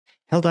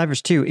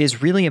Helldivers 2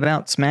 is really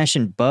about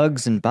smashing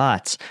bugs and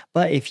bots,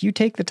 but if you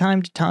take the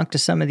time to talk to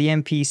some of the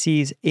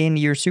NPCs in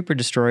your Super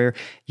Destroyer,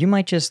 you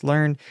might just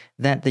learn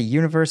that the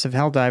universe of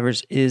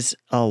Helldivers is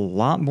a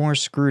lot more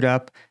screwed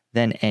up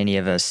than any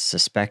of us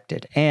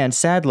suspected, and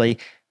sadly,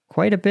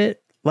 quite a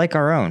bit like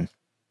our own.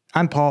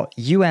 I'm Paul,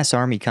 U.S.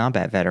 Army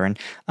combat veteran.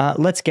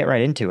 Let's get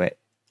right into it.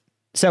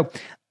 So,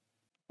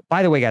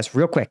 by the way, guys,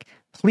 real quick,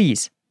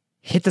 please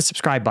hit the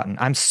subscribe button.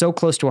 I'm so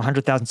close to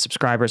 100,000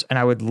 subscribers, and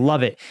I would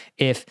love it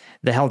if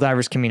the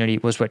Helldivers community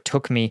was what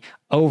took me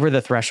over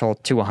the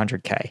threshold to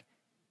 100K.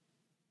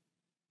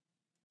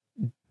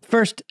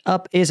 First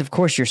up is, of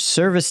course, your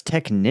service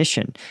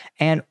technician.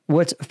 And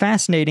what's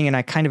fascinating and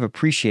I kind of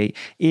appreciate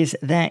is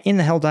that in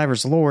the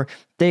Helldivers lore,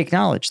 they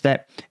acknowledge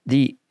that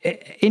the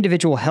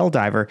individual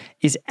Helldiver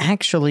is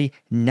actually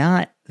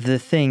not the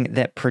thing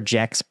that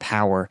projects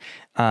power.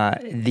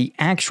 The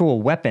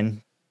actual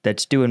weapon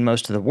that's doing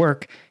most of the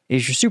work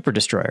is your Super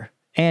Destroyer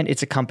and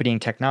its accompanying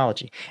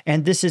technology.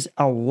 And this is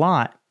a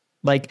lot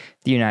like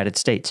the United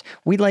States.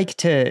 We like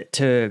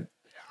to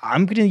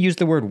I'm going to use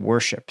the word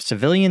worship.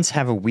 Civilians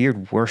have a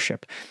weird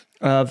worship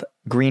of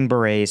Green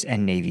Berets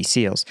and Navy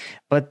SEALs.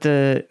 But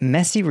the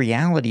messy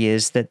reality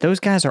is that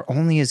those guys are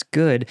only as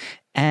good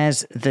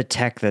as the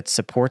tech that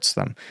supports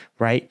them,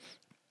 right?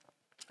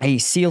 A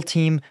SEAL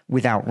team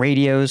without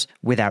radios,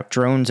 without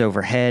drones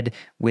overhead,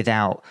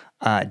 without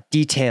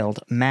detailed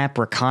map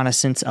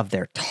reconnaissance of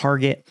their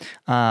target,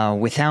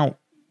 without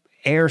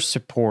air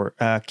support,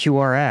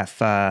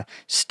 QRF,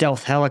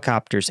 stealth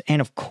helicopters,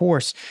 and of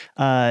course,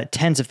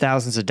 tens of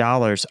thousands of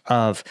dollars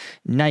of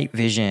night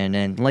vision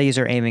and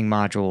laser aiming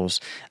modules.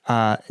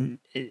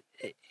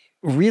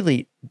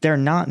 Really, they're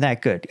not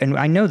that good. And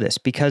I know this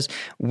because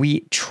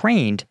we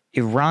trained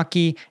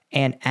Iraqi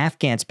and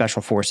Afghan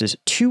special forces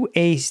to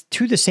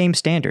the same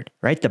standard,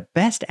 right? The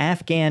best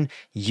Afghan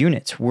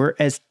units were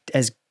as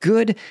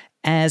good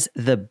as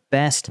the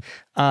best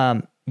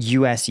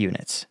U.S.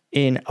 units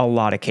in a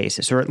lot of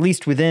cases, or at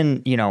least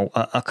within,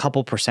 a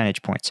couple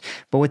percentage points.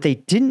 But what they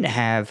didn't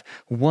have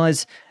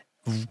was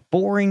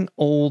boring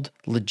old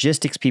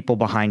logistics people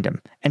behind them.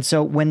 And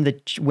so when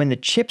the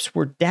chips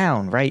were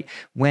down, right,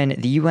 when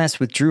the U.S.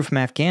 withdrew from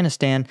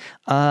Afghanistan,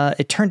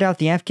 it turned out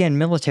the Afghan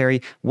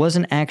military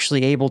wasn't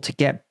actually able to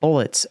get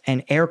bullets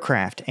and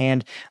aircraft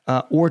and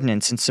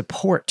ordnance and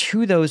support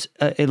to those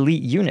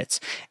elite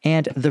units.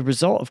 And the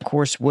result, of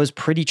course, was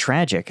pretty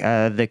tragic.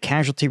 The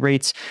casualty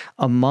rates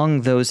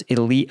among those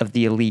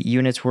elite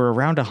units were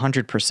around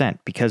 100%,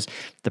 because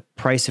the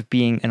price of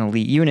being an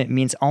elite unit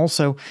means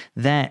also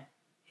that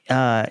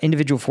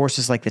individual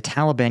forces like the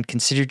Taliban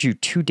considered you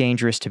too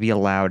dangerous to be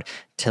allowed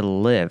to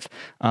live.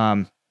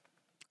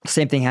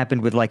 Same thing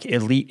happened with like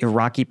elite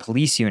Iraqi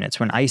police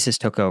units when ISIS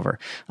took over.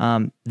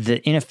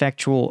 The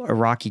ineffectual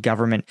Iraqi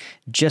government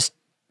just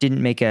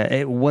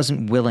it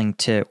wasn't willing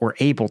to or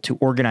able to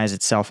organize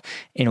itself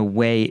in a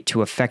way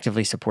to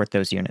effectively support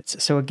those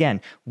units. So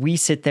again, we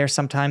sit there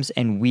sometimes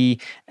and we,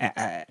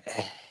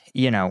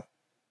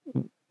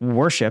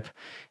 worship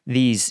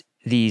these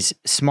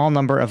small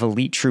number of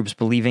elite troops,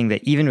 believing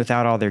that even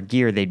without all their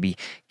gear, they'd be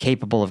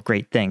capable of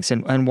great things.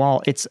 And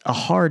while it's a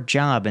hard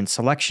job and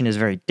selection is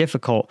very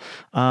difficult,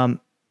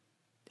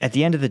 at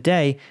the end of the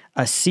day,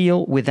 a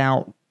SEAL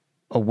without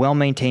a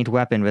well-maintained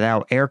weapon,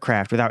 without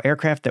aircraft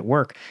that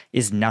work,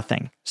 is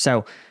nothing.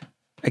 So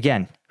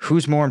again,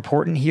 who's more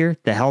important here,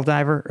 the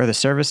Helldiver or the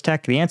service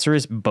tech? The answer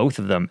is both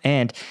of them.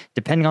 And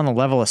depending on the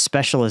level of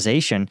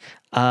specialization,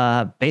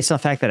 based on the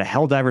fact that a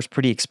Helldiver is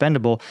pretty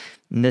expendable,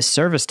 and this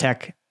service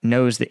tech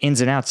knows the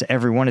ins and outs of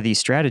every one of these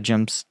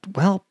stratagems,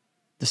 well,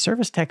 the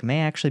service tech may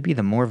actually be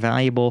the more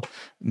valuable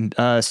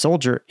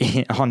soldier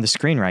on the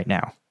screen right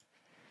now.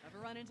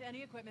 Ever run into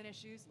any equipment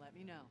issues, let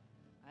me know.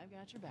 I've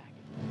got your back.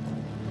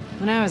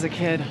 When I was a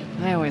kid,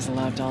 I always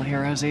loved All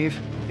Heroes Eve.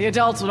 The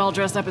adults would all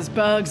dress up as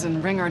bugs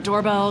and ring our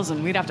doorbells,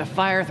 and we'd have to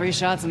fire 3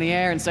 shots in the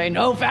air and say,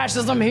 "No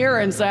fascism here,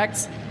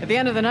 insects!" At the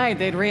end of the night,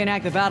 they'd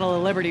reenact the Battle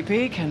of Liberty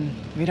Peak, and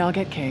we'd all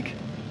get cake.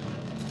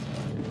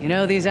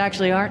 These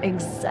actually aren't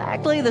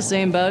exactly the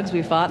same bugs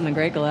we fought in the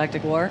Great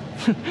Galactic War.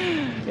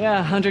 Yeah,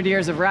 100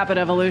 years of rapid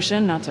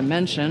evolution, not to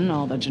mention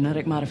all the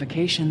genetic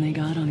modification they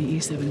got on the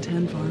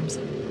E710 farms.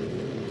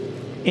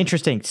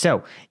 Interesting.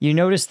 So you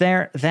notice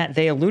there that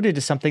they alluded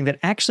to something that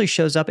actually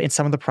shows up in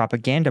some of the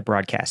propaganda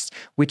broadcasts,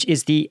 which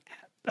is the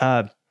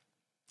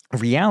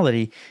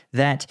reality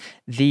that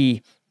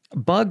the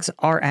bugs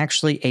are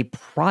actually a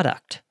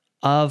product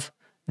of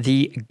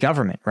the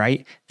government,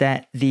 right?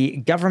 That the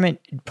government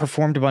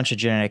performed a bunch of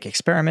genetic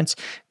experiments,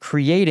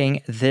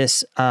 creating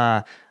this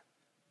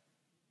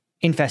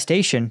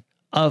infestation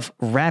of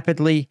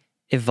rapidly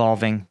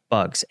evolving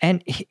bugs.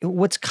 And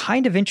what's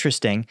kind of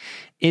interesting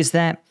is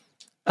that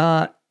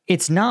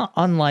it's not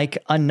unlike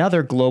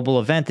another global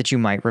event that you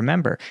might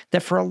remember,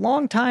 that for a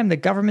long time, the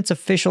government's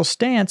official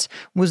stance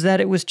was that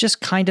it was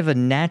just kind of a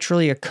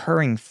naturally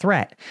occurring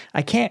threat.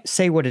 I can't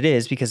say what it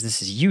is because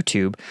this is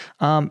YouTube,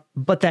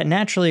 but that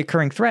naturally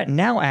occurring threat,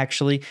 now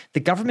actually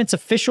the government's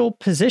official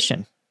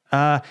position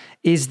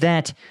is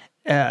that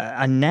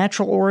a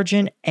natural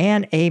origin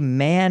and a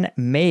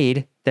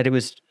man-made, that it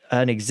was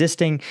an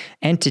existing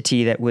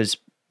entity that was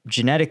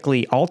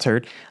genetically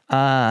altered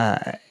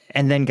and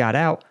then got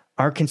out,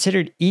 are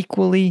considered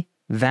equally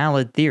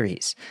valid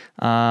theories.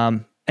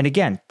 And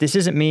again, this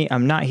isn't me.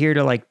 I'm not here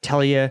to like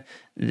tell you,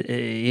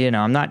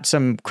 I'm not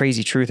some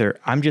crazy truther.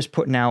 I'm just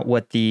putting out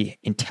what the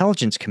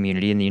intelligence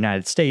community in the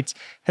United States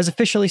has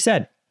officially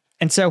said.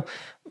 And so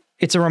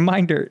it's a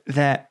reminder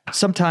that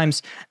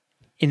sometimes,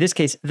 in this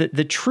case,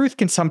 the truth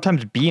can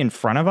sometimes be in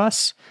front of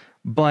us,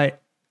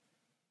 but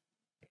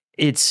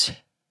it's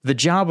the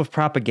job of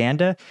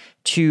propaganda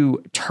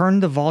to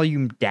turn the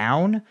volume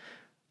down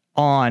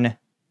on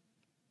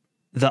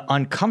the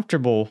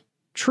uncomfortable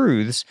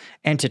truths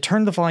and to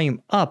turn the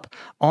volume up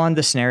on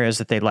the scenarios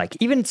that they like.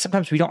 Even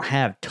sometimes we don't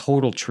have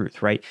total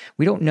truth, right?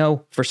 We don't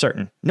know for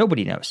certain.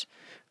 Nobody knows.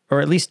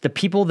 Or at least the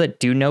people that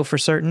do know for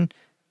certain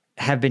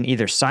have been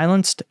either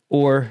silenced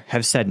or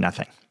have said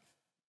nothing.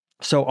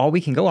 So all we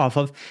can go off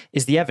of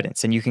is the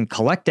evidence, and you can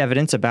collect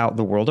evidence about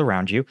the world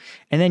around you,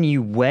 and then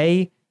you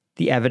weigh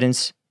the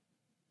evidence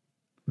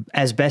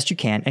as best you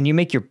can, and you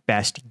make your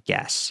best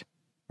guess,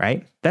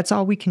 right? That's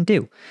all we can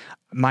do.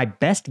 My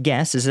best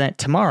guess is that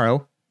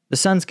tomorrow the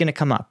sun's going to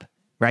come up,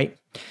 right?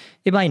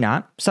 It might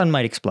not. Sun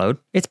might explode.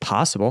 It's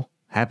possible.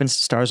 Happens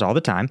to stars all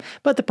the time.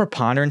 But the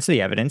preponderance of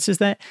the evidence is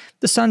that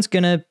the sun's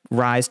going to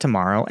rise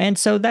tomorrow. And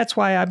so that's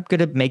why I'm going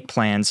to make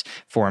plans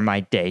for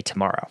my day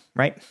tomorrow,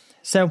 right?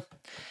 So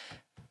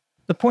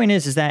the point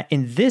is that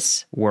in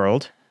this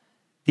world,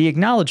 the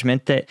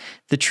acknowledgement that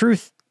the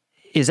truth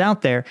is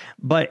out there,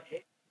 but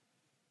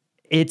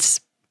it's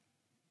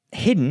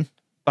hidden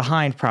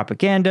behind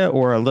propaganda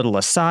or a little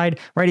aside,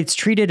 right? It's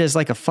treated as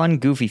like a fun,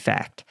 goofy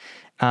fact,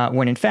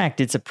 when in fact,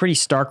 it's a pretty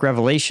stark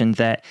revelation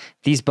that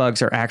these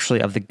bugs are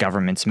actually of the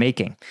government's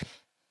making.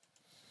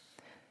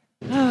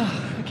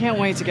 I can't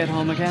wait to get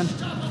home again.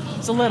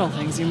 It's the little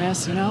things you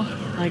miss,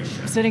 Like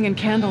sitting in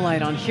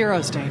candlelight on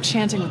Heroes Day,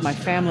 chanting with my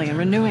family and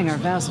renewing our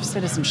vows of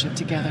citizenship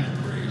together.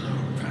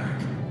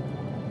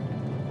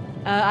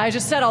 I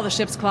just set all the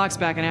ship's clocks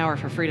back an hour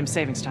for freedom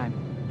savings time.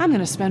 I'm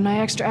gonna spend my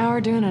extra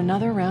hour doing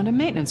another round of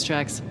maintenance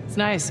checks. It's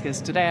nice, because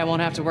today I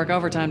won't have to work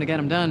overtime to get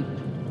them done.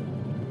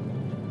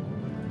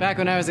 Back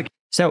when I was a kid.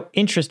 So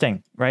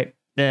interesting, right?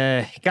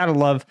 Gotta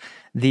love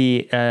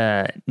the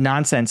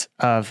nonsense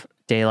of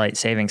daylight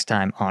savings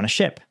time on a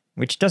ship,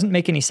 which doesn't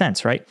make any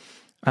sense, right?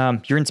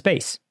 You're in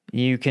space.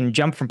 You can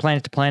jump from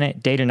planet to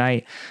planet, day to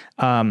night.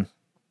 And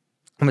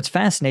what's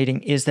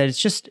fascinating is that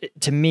it's just,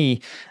 to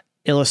me,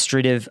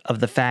 illustrative of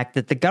the fact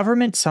that the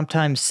government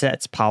sometimes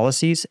sets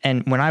policies.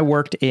 And when I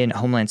worked in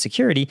Homeland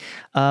Security,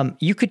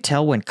 you could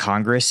tell when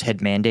Congress had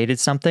mandated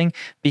something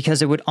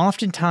because it would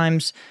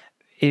oftentimes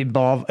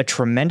involve a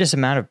tremendous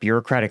amount of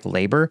bureaucratic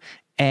labor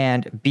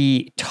and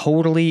be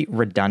totally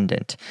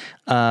redundant.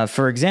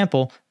 For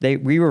example,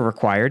 we were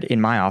required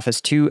in my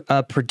office to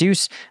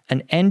produce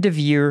an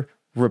end-of-year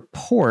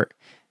report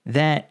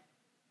that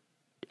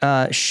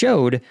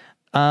showed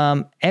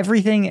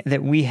everything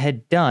that we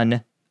had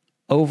done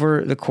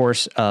over the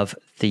course of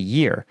the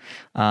year,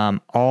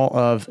 all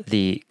of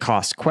the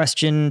costs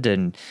questioned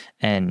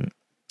and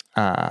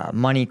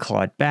money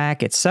clawed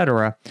back,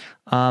 etc.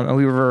 And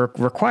we were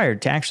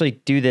required to actually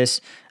do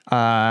this,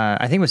 I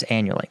think it was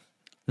annually.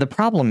 The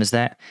problem is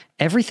that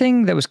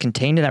everything that was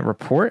contained in that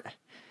report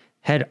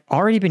had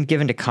already been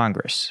given to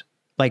Congress.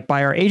 Like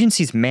by our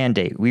agency's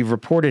mandate, we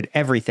reported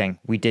everything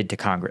we did to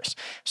Congress.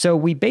 So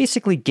we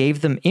basically gave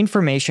them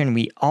information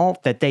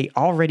that they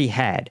already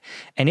had,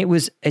 and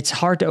it's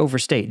hard to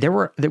overstate.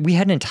 We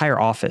had an entire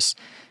office,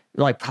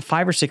 like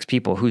 5 or 6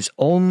 people whose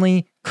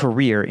only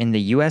career in the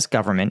U.S.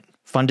 government,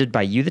 funded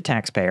by you, the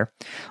taxpayer,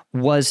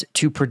 was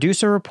to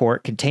produce a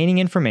report containing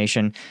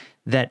information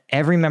that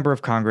every member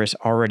of Congress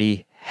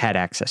already had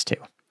access to.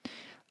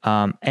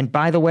 And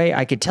by the way,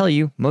 I could tell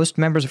you, most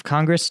members of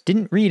Congress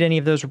didn't read any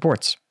of those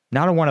reports.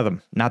 Not a one of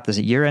them. Not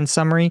the year-end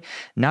summary,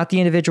 not the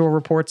individual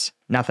reports,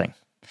 nothing.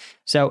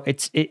 So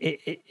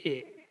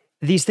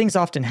these things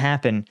often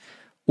happen,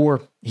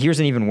 or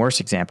here's an even worse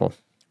example,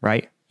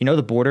 right? You know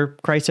the border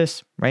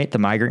crisis, right? The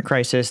migrant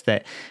crisis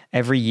that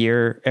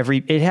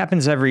it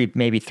happens every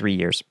maybe 3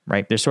 years,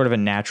 right? There's sort of a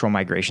natural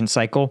migration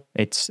cycle.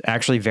 It's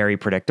actually very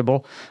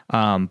predictable.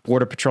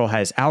 Border Patrol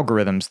has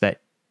algorithms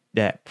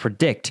that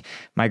predict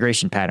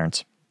migration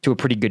patterns to a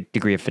pretty good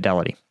degree of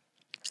fidelity.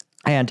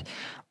 And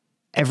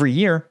every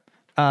year,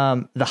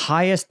 the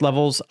highest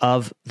levels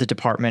of the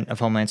Department of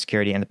Homeland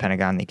Security and the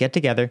Pentagon, they get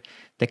together,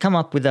 they come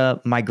up with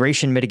a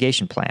migration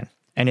mitigation plan.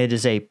 And it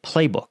is a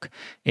playbook.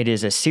 It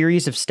is a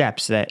series of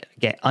steps that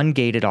get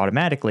ungated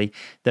automatically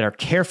that are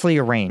carefully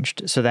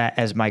arranged so that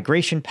as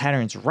migration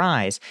patterns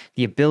rise,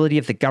 the ability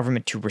of the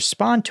government to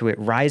respond to it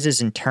rises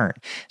in turn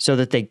so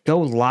that they go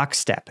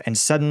lockstep and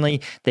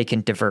suddenly they can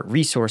divert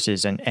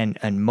resources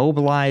and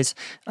mobilize,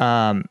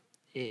 the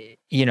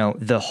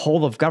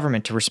whole of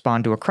government to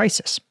respond to a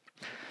crisis.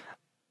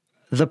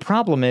 The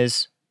problem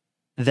is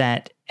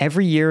that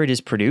every year it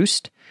is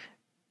produced,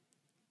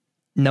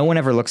 no one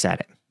ever looks at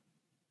it.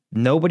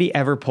 Nobody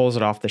ever pulls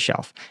it off the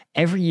shelf.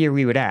 Every year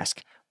we would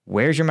ask,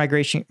 where's your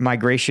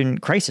migration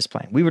crisis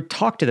plan? We would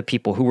talk to the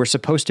people who were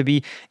supposed to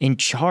be in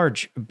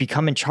charge,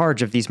 become in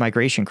charge of these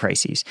migration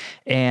crises.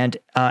 And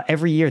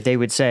every year they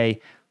would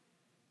say,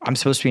 I'm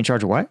supposed to be in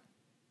charge of what?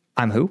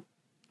 I'm who?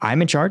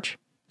 I'm in charge?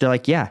 They're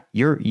like, yeah,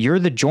 you're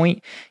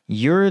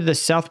the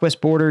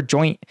Southwest Border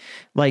Joint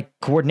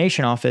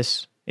Coordination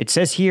Office. It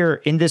says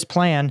here in this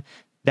plan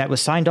that was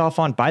signed off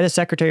on by the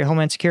Secretary of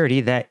Homeland Security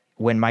that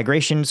when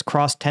migrations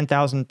cross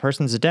 10,000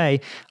 persons a day,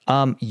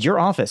 your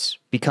office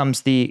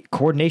becomes the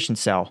coordination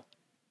cell,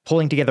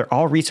 pulling together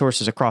all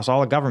resources across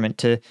all of government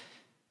to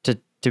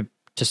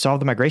solve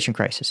the migration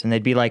crisis. And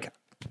they'd be like,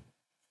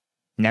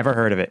 never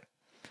heard of it.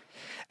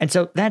 And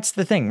so that's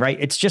the thing, right?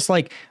 It's just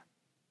like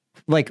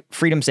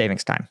freedom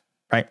savings time,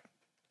 right?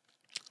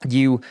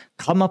 You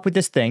come up with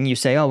this thing, you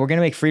say, oh, we're going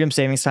to make freedom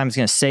savings time. It's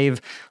going to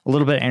save a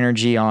little bit of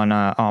energy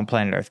on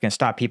planet Earth. It's going to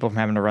stop people from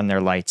having to run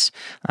their lights.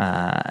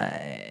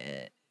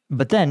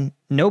 But then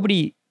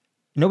nobody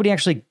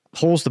actually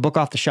pulls the book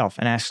off the shelf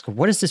and asks,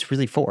 what is this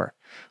really for?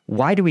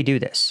 Why do we do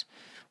this?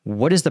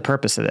 What is the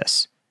purpose of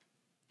this?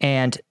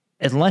 And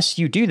unless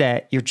you do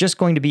that, you're just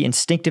going to be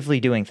instinctively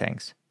doing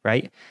things,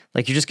 right?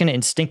 Like you're just going to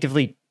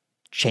instinctively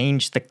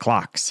change the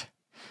clocks.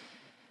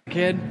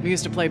 Kid, we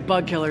used to play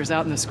bug killers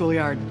out in the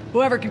schoolyard.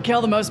 Whoever could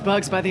kill the most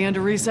bugs by the end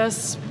of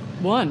recess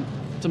won.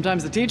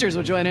 Sometimes the teachers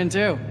would join in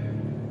too.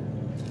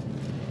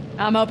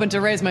 I'm hoping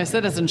to raise my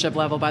citizenship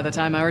level by the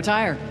time I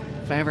retire.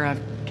 If I ever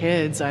have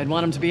kids, I'd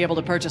want them to be able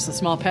to purchase a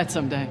small pet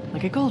someday,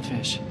 like a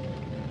goldfish.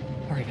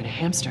 Or even a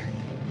hamster.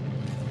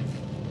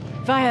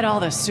 If I had all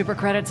the super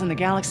credits in the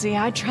galaxy,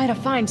 I'd try to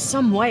find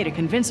some way to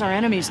convince our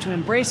enemies to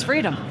embrace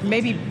freedom.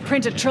 Maybe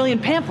print 1 trillion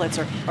pamphlets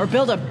or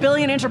build 1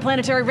 billion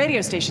interplanetary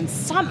radio stations.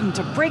 Something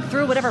to break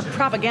through whatever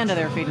propaganda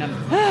they're feeding them.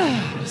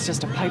 It's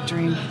just a pipe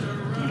dream.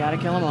 You gotta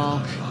kill them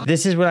all.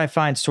 This is what I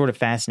find sort of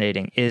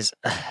fascinating is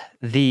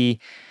the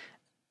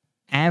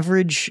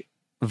average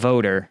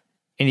voter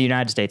in the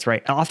United States,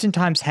 right,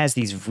 oftentimes has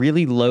these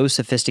really low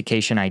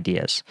sophistication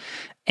ideas,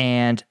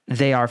 and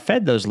they are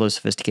fed those low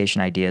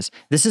sophistication ideas.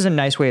 This is a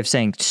nice way of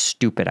saying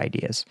stupid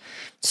ideas,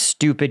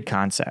 stupid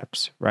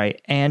concepts, right?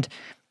 And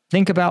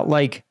think about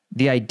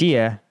the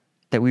idea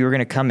that we were going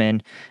to come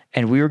in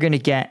and we were going to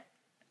get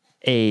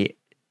a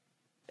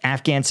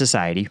Afghan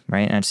society,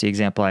 right? And that's the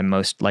example I'm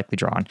most likely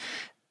drawn.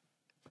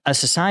 A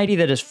society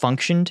that has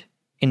functioned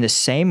in the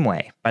same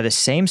way, by the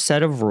same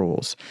set of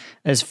rules,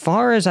 as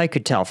far as I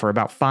could tell, for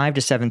about 5,000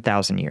 to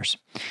 7,000 years.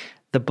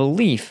 The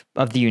belief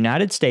of the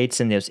United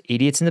States and those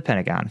idiots in the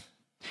Pentagon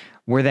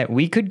were that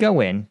we could go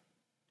in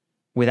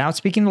without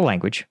speaking the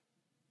language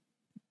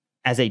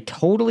as a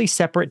totally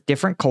separate,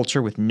 different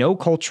culture with no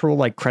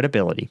cultural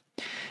credibility,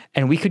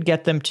 and we could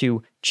get them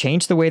to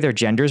change the way their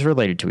genders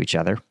related to each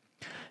other,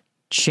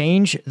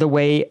 change the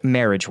way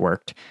marriage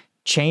worked,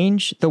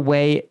 change the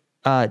way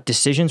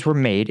decisions were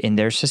made in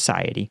their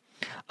society,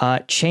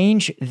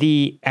 change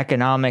the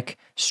economic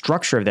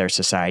structure of their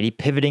society,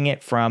 pivoting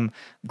it from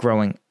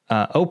growing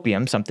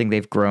opium, something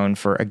they've grown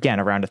for, again,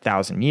 around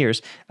 1,000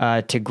 years,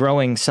 to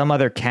growing some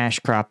other cash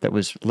crop that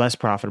was less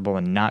profitable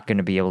and not going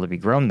to be able to be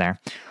grown there.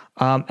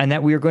 And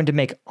that we were going to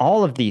make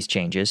all of these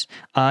changes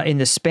in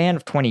the span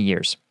of 20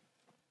 years.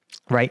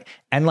 Right.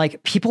 And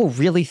people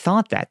really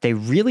thought that. They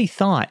really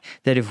thought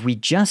that if we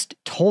just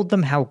told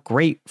them how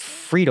great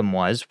freedom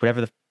was,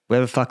 whatever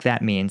the fuck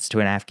that means to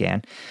an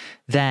Afghan,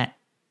 that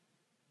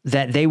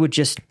they would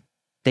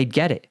they'd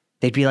get it.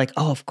 They'd be like,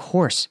 oh, of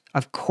course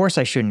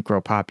I shouldn't grow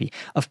poppy.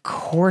 Of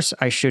course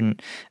I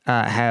shouldn't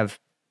have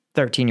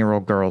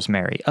 13-year-old girls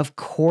marry. Of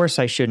course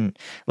I shouldn't.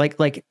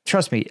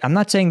 Trust me, I'm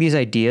not saying these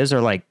ideas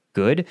are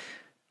good,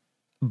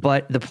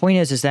 but the point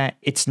is that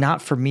it's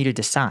not for me to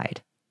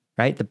decide,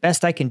 right? The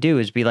best I can do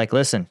is be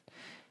listen,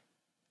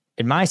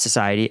 in my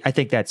society, I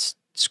think that's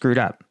screwed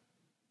up.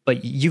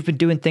 But you've been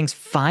doing things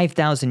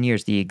 5,000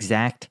 years the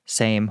exact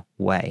same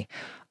way.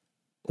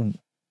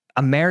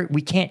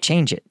 We can't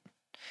change it.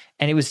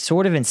 And it was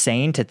sort of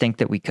insane to think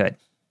that we could.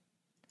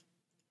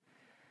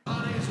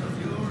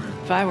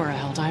 If I were a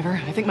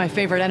HellDiver, I think my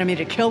favorite enemy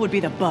to kill would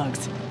be the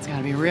bugs. It's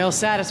gotta be real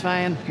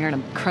satisfying, hearing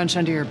them crunch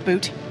under your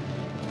boot.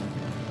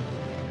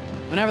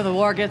 Whenever the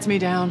war gets me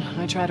down,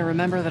 I try to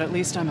remember that at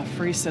least I'm a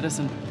free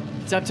citizen.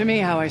 It's up to me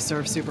how I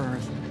serve Super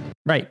Earth.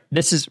 Right.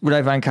 This is what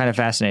I find kind of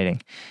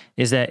fascinating,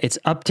 is that it's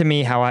up to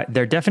me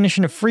their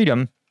definition of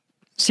freedom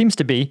seems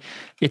to be,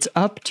 it's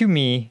up to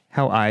me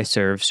how I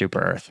serve Super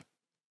Earth.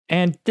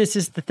 And this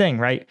is the thing,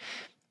 right?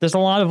 There's a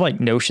lot of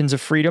notions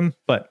of freedom,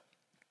 but,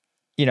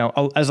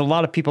 as a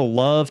lot of people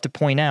love to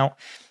point out,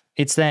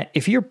 it's that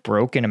if you're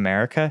broke in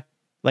America,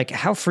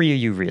 how free are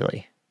you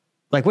really?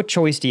 What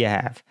choice do you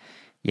have?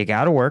 You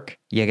got to work.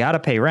 You got to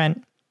pay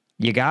rent.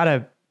 You got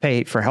to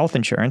pay for health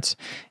insurance.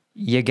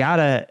 You got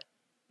to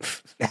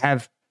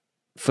have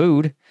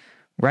food,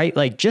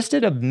 right? Just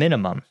at a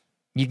minimum,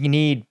 you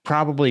need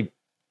probably,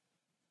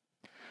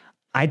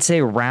 I'd say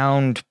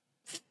around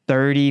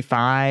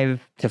 $35,000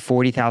 to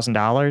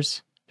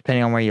 $40,000,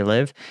 depending on where you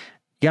live.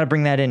 You got to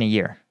bring that in a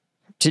year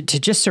to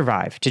just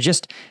survive,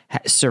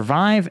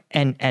 survive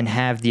and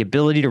have the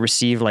ability to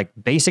receive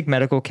basic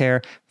medical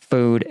care,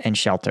 food, and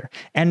shelter,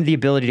 and the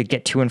ability to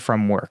get to and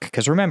from work.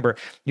 Because remember,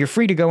 you're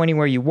free to go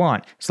anywhere you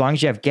want. As long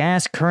as you have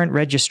gas, current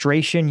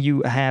registration,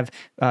 you have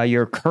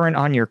your current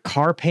on your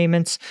car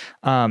payments,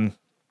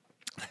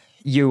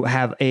 you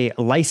have a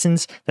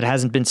license that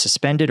hasn't been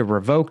suspended or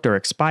revoked or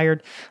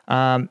expired.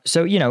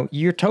 So,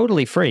 you're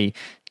totally free.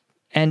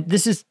 And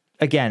this is,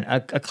 again,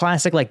 a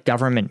classic like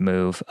government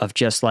move of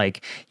just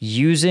like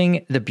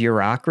using the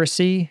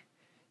bureaucracy.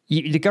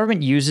 The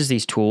government uses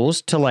these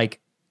tools to like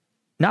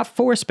not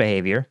force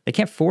behavior. They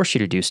can't force you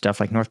to do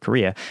stuff like North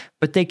Korea,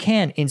 but they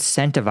can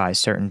incentivize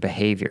certain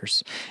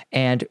behaviors.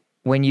 And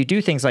when you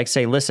do things like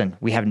say, listen,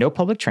 we have no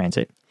public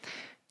transit.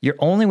 Your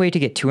only way to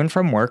get to and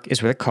from work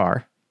is with a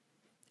car.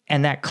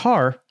 And that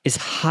car is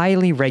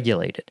highly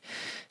regulated.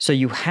 So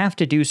you have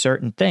to do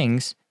certain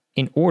things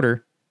in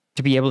order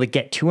to be able to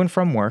get to and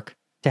from work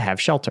to have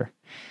shelter.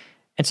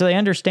 And so they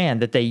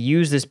understand that they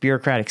use this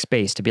bureaucratic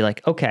space to be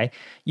like, okay,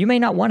 you may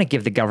not want to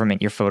give the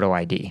government your photo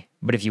ID,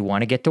 but if you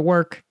want to get to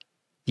work,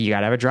 you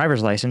got to have a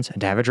driver's license. And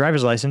to have a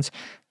driver's license,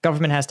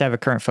 government has to have a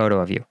current photo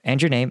of you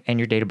and your name and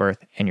your date of birth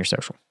and your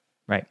social,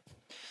 right?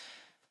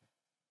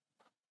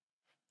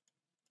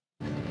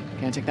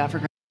 Can't take that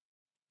for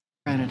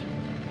granted.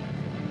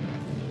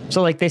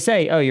 So like they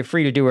say, oh, you're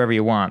free to do whatever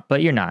you want,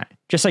 but you're not.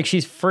 Just like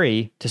she's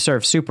free to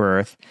serve Super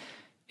Earth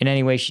in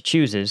any way she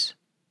chooses.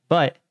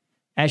 But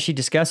as she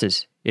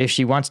discusses, if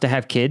she wants to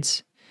have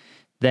kids,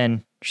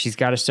 then she's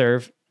got to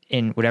serve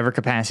in whatever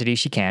capacity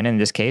she can. In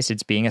this case,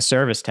 it's being a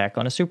service tech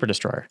on a super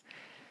destroyer.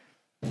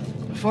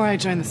 Before I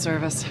joined the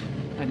service,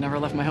 I'd never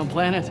left my home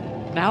planet.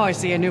 Now I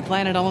see a new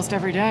planet almost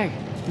every day.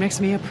 Makes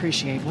me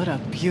appreciate what a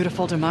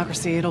beautiful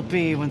democracy it'll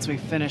be once we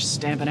finish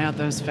stamping out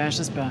those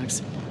fascist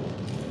bugs.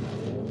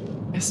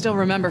 I still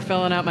remember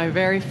filling out my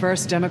very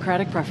first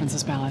Democratic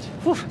Preferences ballot.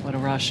 Whew, what a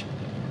rush.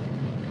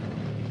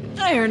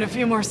 I earned a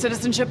few more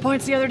citizenship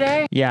points the other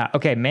day. Yeah,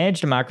 okay,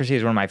 managed democracy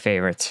is one of my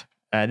favorites.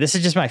 This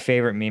is just my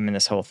favorite meme in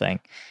this whole thing.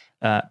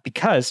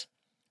 Because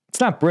it's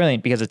not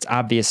brilliant because it's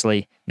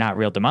obviously not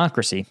real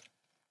democracy.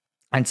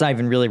 And it's not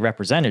even really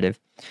representative.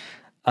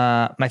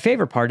 My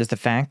favorite part is the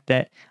fact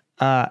that,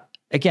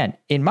 again,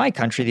 in my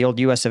country, the old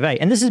US of A,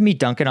 and this is me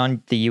dunking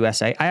on the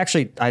USA.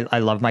 I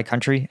love my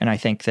country, and I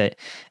think that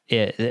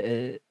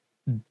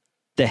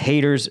the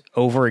haters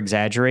over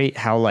exaggerate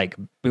how like,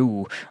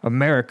 ooh,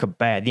 America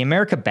bad. The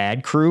America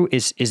bad crew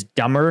is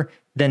dumber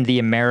than the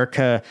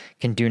America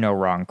can do no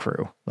wrong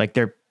crew. Like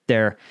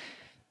they're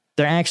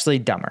actually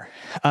dumber.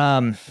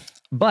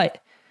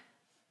 But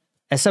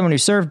as someone who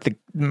served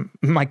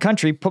my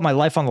country, put my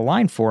life on the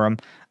line for them,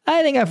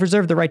 I think I've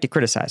reserved the right to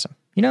criticize them.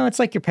 It's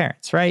like your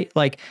parents, right?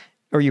 Like,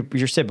 or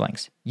your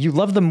siblings. You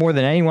love them more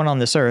than anyone on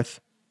this earth,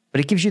 but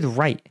it gives you the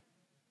right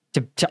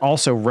to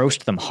also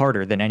roast them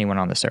harder than anyone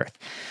on this earth.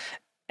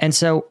 And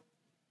so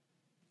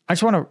I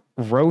just want to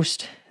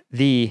roast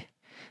the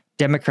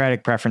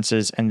democratic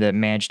preferences and the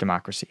managed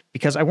democracy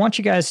because I want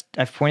you guys,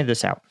 I've pointed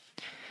this out.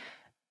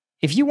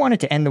 If you wanted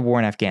to end the war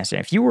in Afghanistan,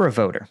 if you were a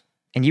voter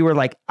and you were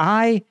like,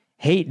 I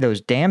hate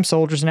those damn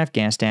soldiers in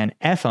Afghanistan,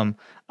 F them,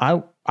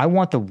 I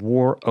want the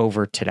war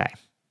over today.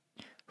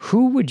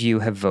 Who would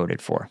you have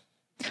voted for?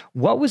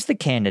 What was the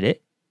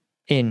candidate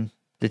in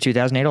the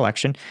 2008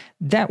 election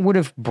that would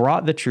have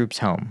brought the troops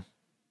home?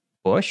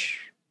 Bush?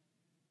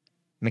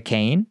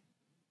 McCain?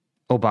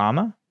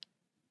 Obama?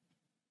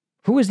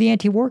 Who was the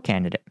anti-war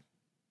candidate?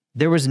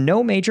 There was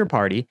no major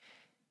party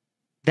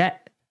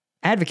that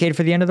advocated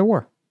for the end of the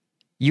war.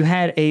 You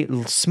had a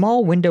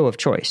small window of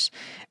choice,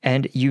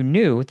 and you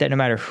knew that no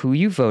matter who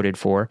you voted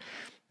for,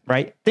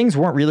 right, things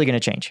weren't really going to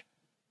change,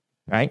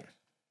 right?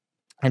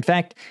 In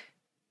fact,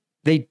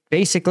 the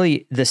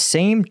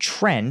same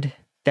trend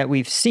that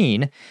we've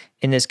seen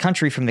in this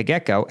country from the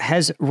get-go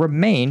has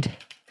remained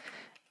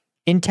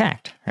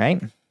intact,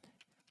 right?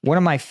 One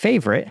of my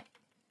favorite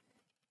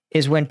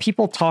is when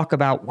people talk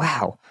about,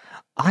 wow,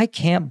 I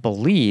can't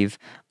believe,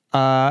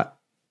 then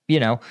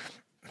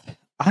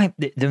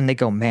they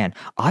go, man,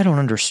 I don't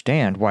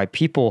understand why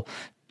people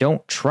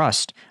don't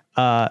trust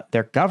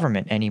their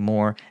government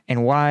anymore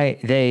and why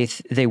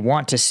they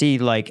want to see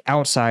like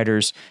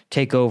outsiders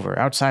take over.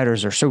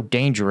 Outsiders are so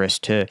dangerous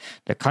to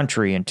the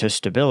country and to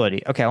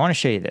stability. Okay, I want to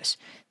show you this.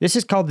 This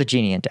is called the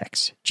Gini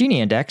Index. Gini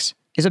Index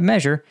is a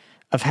measure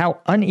of how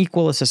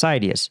unequal a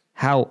society is,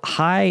 how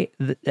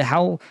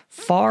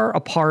far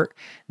apart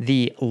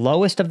the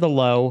lowest of the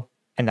low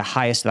and the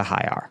highest of the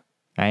high are,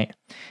 right?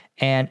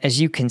 And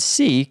as you can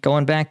see,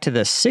 going back to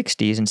the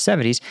 60s and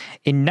 70s,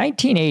 in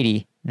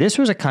 1980, this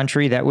was a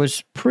country that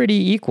was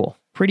pretty equal,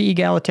 pretty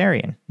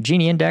egalitarian.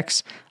 Gini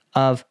Index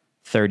of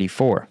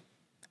 34.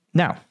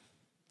 Now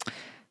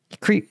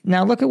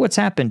look at what's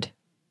happened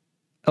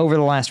over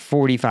the last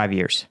 45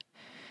 years.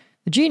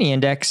 The Gini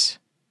Index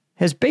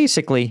has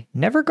basically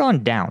never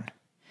gone down.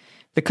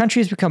 The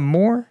country has become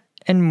more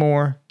and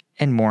more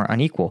and more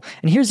unequal.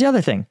 And here's the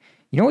other thing.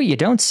 You know what you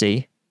don't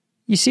see?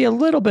 You see a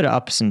little bit of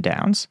ups and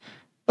downs,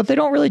 but they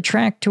don't really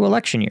track to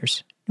election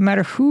years. No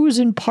matter who's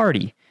in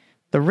party,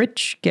 the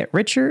rich get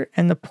richer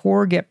and the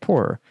poor get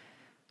poorer.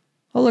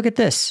 Oh, look at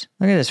this.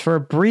 Look at this. For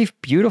a brief,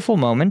 beautiful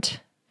moment,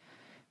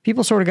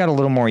 People sort of got a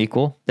little more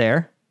equal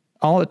there.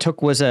 All it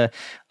took was a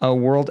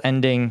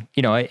world-ending,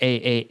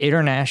 a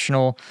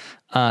international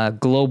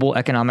global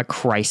economic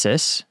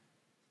crisis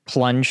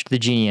plunged the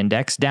Gini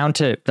index down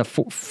to the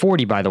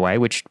 40, by the way,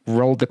 which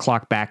rolled the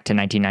clock back to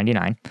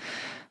 1999,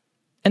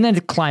 and then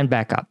it climbed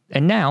back up.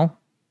 And now,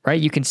 right,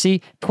 you can see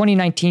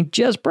 2019,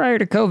 just prior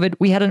to COVID,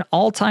 we had an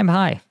all-time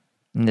high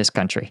in this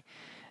country,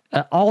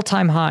 an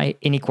all-time high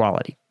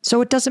inequality. So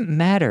it doesn't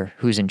matter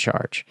who's in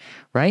charge,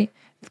 right?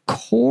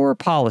 Core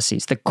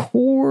policies, the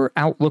core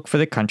outlook for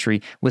the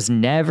country was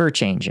never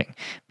changing.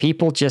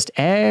 People just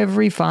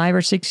every 5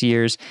 or 6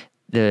 years,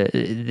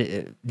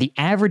 the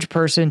average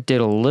person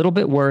did a little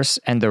bit worse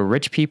and the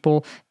rich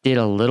people did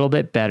a little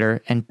bit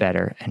better and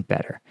better and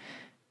better.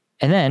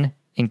 And then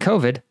in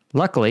COVID,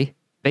 luckily,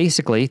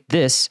 basically,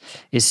 this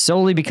is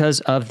solely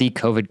because of the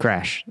COVID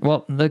crash.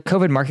 Well, the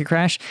COVID market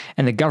crash,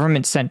 and the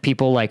government sent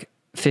people like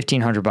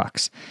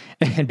 $1,500.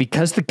 And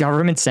because the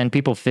government sent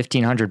people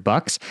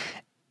 $1,500,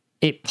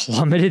 it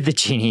plummeted the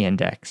Gini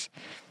index.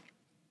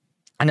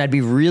 And I'd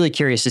be really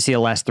curious to see the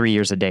last 3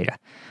 years of data.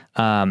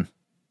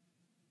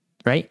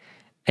 Right?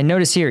 And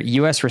notice here,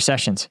 U.S.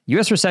 recessions.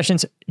 U.S.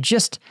 recessions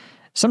just,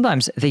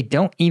 sometimes they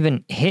don't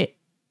even hit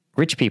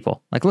rich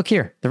people. Like, look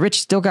here, the rich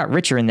still got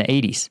richer in the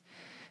 80s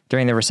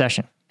during the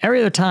recession.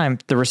 Every other time,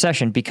 the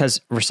recession, because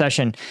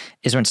recession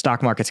is when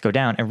stock markets go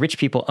down and rich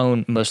people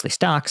own mostly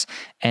stocks,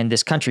 and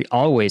this country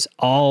always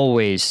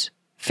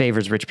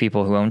favors rich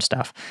people who own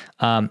stuff.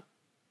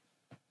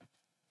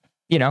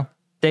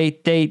 They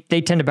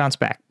tend to bounce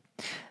back.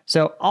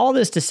 So all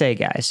this to say,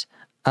 guys,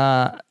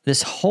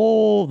 the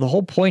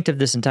whole point of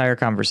this entire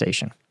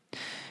conversation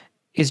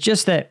is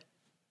just that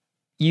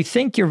you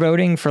think you're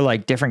voting for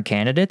like different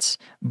candidates,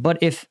 but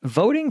if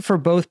voting for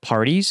both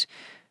parties,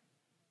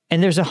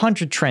 and there's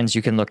 100 trends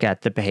you can look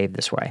at that behave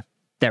this way,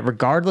 that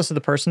regardless of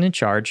the person in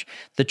charge,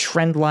 the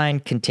trend line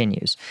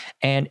continues.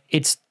 And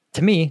it's,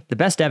 to me, the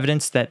best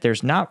evidence that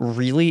there's not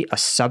really a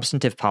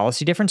substantive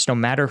policy difference no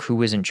matter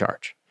who is in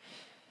charge.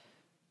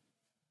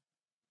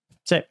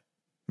 That's it,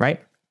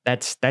 right?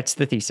 That's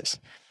the thesis.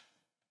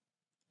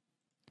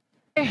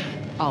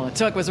 All it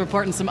took was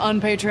reporting some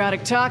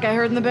unpatriotic talk I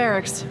heard in the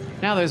barracks.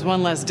 Now there's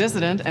one less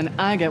dissident, and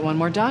I get one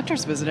more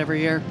doctor's visit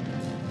every year.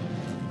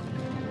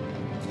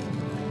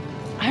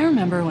 I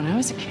remember when I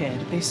was a kid,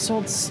 they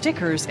sold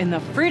stickers in the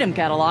Freedom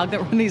catalog that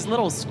were these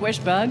little squish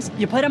bugs.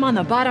 You put them on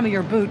the bottom of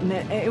your boot, and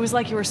it was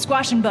like you were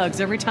squashing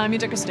bugs every time you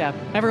took a step.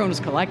 Everyone was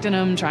collecting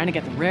them, trying to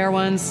get the rare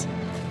ones.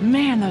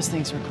 Man, those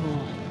things were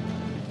cool.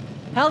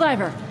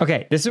 HellDiver.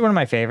 Okay, this is one of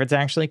my favorites,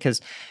 actually, because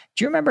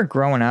do you remember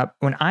growing up,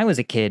 when I was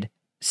a kid,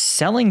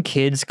 selling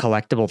kids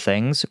collectible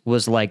things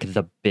was like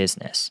the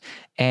business.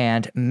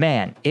 And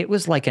man, it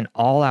was like an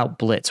all-out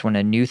blitz when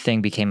a new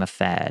thing became a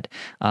fad.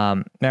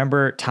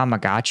 Remember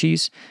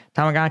Tamagotchis?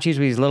 Tamagotchis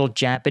were these little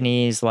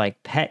Japanese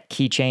like pet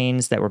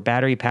keychains that were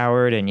battery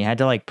powered, and you had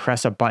to like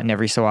press a button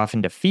every so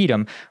often to feed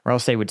them or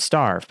else they would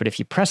starve. But if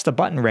you pressed the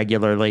button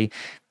regularly,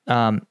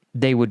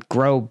 they would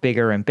grow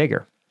bigger and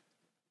bigger.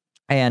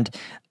 And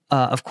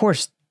of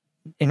course,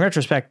 in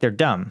retrospect, they're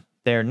dumb.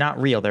 They're not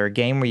real. They're a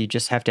game where you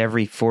just have to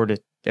every 4 to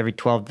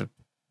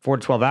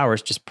 12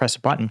 hours, just press a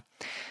button.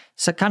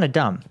 So kind of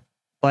dumb,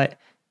 but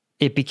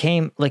it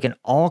became like an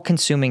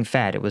all-consuming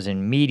fad. It was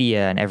in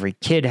media and every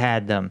kid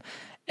had them,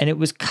 and it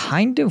was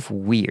kind of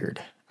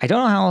weird. I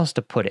don't know how else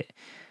to put it.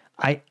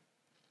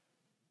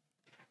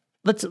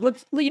 Let's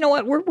you know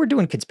what? We're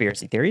doing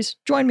conspiracy theories.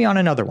 Join me on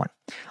another one.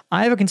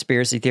 I have a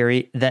conspiracy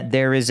theory that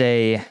there is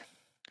a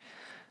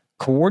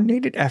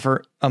coordinated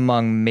effort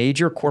among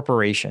major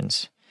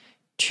corporations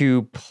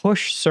to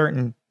push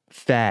certain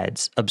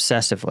fads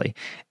obsessively.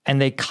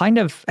 And they kind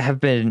of have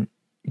been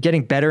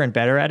getting better and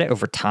better at it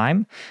over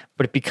time,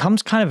 but it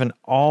becomes kind of an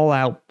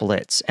all-out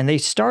blitz. And they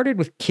started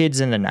with kids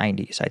in the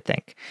 90s, I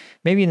think,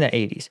 maybe in the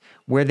 80s,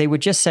 where they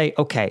would just say,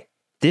 okay,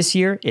 this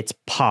year it's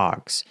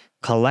Pogs,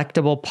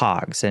 collectible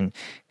Pogs. And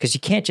because you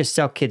can't just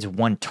sell kids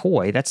one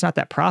toy, that's not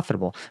that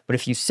profitable. But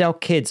if you sell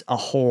kids a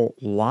whole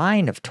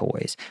line of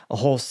toys, a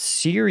whole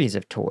series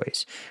of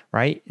toys,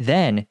 right,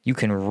 then you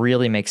can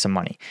really make some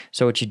money.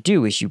 So what you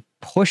do is you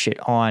push it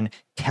on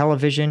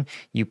television,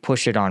 you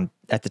push it on,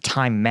 at the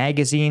time,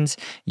 magazines,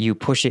 you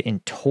push it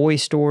in toy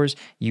stores,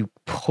 you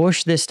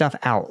push this stuff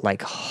out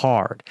like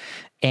hard.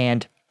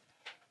 And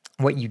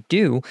what you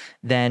do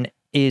then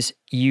is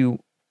you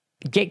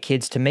get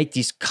kids to make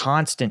these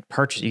constant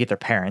purchases. You get their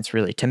parents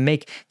really to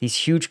make these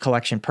huge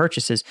collection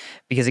purchases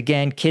because,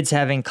 again, kids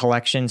having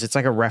collections, it's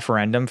like a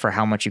referendum for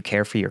how much you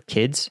care for your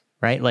kids,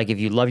 right? Like if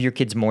you love your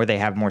kids more, they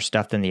have more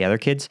stuff than the other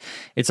kids.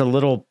 It's a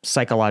little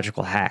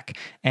psychological hack.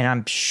 And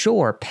I'm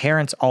sure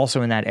parents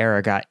also in that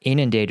era got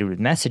inundated with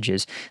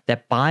messages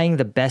that buying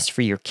the best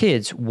for your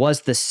kids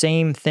was the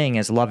same thing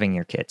as loving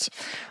your kids.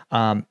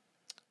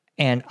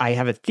 And I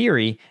have a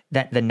theory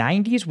that the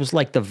 90s was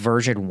like the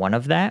version 1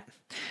 of that.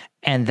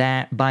 And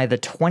that by the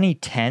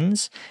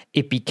 2010s,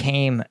 it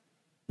became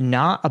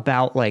not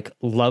about like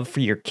love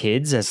for your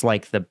kids as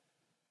like the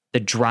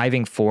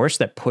driving force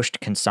that pushed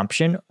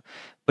consumption,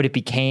 but but it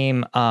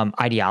became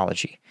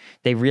ideology.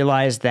 They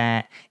realized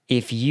that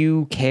if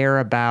you care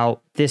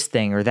about this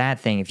thing or that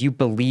thing, if you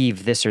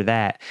believe this or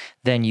that,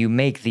 then you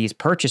make these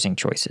purchasing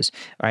choices,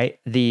 right?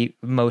 The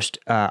most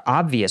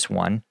obvious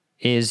one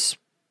is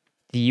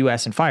the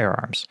U.S. and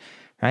firearms,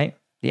 right?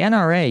 The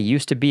NRA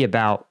used to be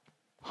about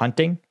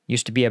hunting,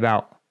 used to be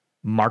about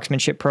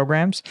marksmanship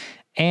programs,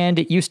 and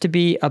it used to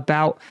be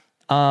about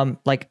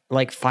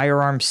like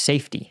firearm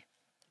safety.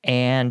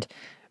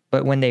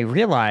 But when they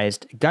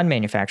realized, gun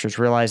manufacturers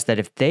realized that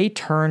if they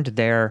turned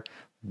their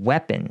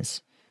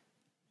weapons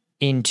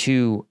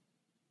into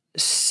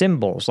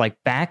symbols,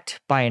 like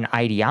backed by an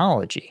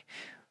ideology,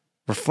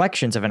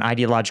 reflections of an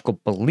ideological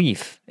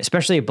belief,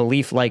 especially a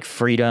belief like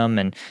freedom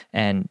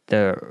and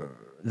the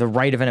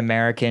right of an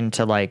American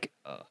to like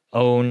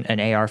own an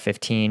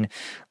AR-15,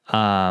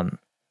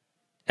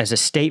 as a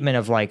statement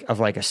of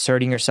like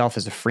asserting yourself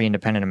as a free,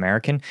 independent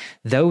American,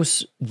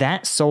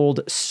 that sold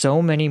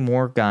so many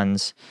more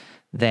guns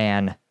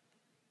than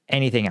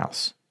anything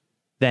else,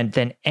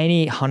 than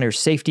any hunter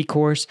safety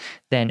course,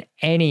 than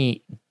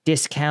any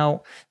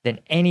discount, than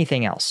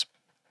anything else.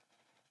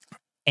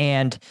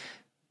 And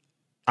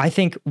I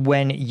think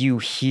when you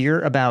hear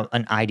about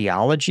an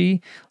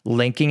ideology,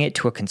 linking it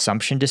to a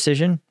consumption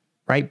decision,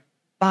 right?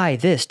 Buy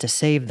this to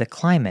save the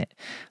climate.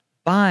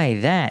 Buy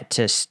that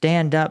to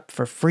stand up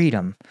for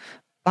freedom.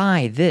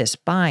 Buy this,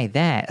 buy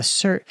that.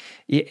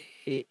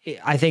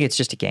 I think it's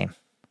just a game,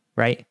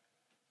 right?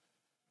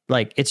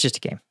 Like, it's just a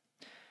game.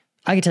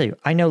 I can tell you,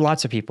 I know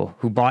lots of people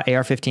who bought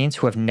AR-15s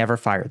who have never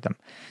fired them.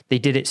 They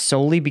did it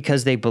solely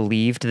because they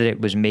believed that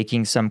it was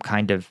making some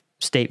kind of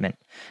statement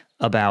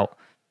about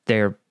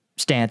their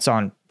stance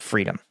on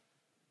freedom,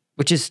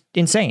 which is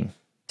insane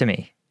to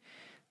me.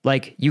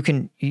 Like, you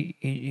can,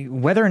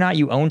 whether or not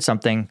you own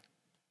something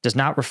does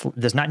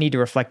not need to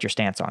reflect your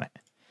stance on it.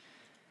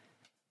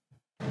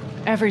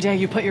 Every day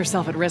you put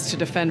yourself at risk to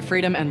defend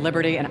freedom and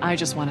liberty, and I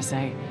just want to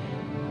say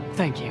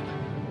thank you.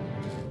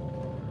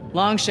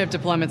 Long shift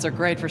deployments are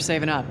great for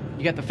saving up.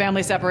 You get the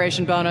family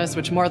separation bonus,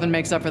 which more than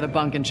makes up for the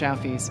bunk and chow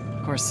fees.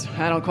 Of course,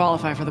 I don't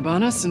qualify for the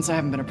bonus since I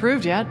haven't been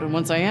approved yet, but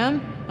once I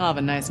am, I'll have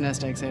a nice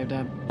nest egg saved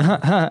up.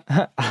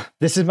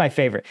 This is my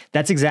favorite.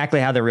 That's exactly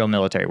how the real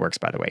military works,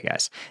 by the way,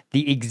 guys.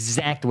 The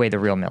exact way the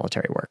real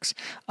military works.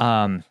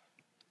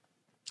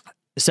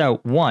 So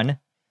one,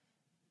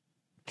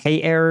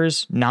 pay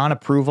errors,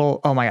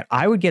 non-approval. Oh my God,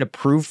 I would get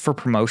approved for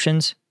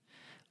promotions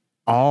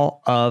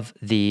all of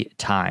the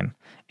time.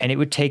 And it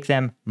would take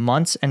them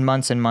months and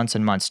months and months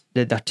and months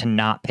to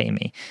not pay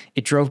me.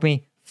 It drove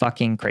me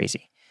fucking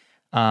crazy.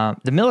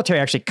 The military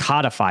actually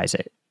codifies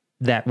it,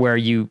 that where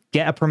you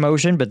get a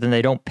promotion, but then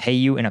they don't pay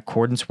you in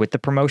accordance with the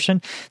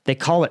promotion. They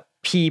call it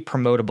P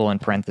promotable in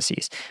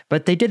parentheses.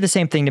 But they did the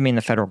same thing to me in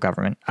the federal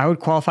government. I would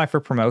qualify for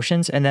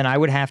promotions, and then I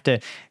would have to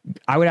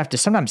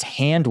sometimes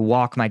hand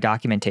walk my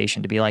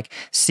documentation to be like,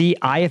 see,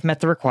 I have met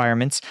the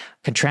requirements.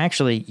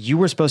 Contractually, you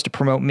were supposed to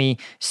promote me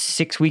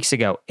 6 weeks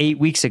ago, 8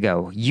 weeks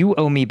ago. You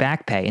owe me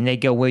back pay. And they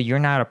go, well, you're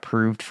not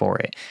approved for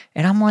it.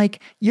 And I'm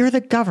like, you're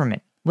the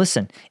government.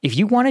 Listen, if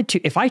you wanted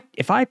to, if I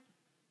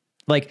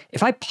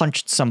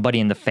punched somebody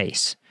in the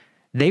face,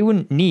 they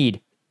wouldn't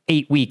need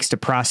 8 weeks to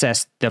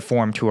process the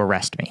form to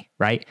arrest me,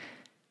 right?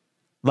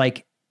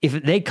 Like, if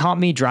they caught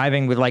me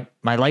driving with like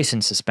my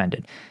license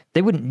suspended,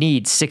 they wouldn't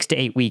need 6 to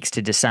 8 weeks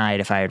to decide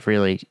if I had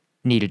really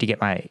needed to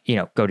get my,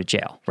 go to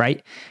jail,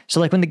 right?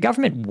 So like when the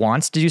government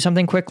wants to do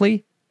something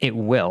quickly, it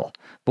will.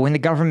 But when the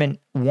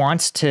government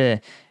wants to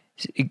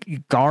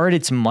guard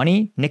its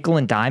money, nickel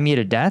and dime you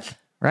to death,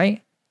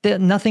 right?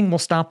 Nothing will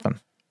stop them.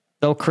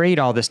 They'll create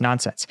all this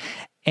nonsense.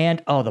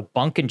 And, the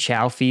bunk and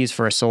chow fees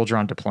for a soldier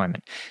on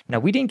deployment. Now,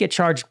 we didn't get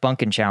charged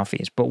bunk and chow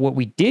fees, but what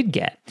we did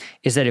get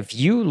is that if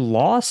you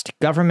lost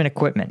government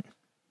equipment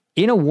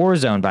in a war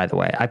zone, by the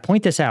way, I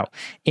point this out,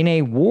 in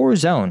a war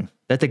zone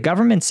that the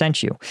government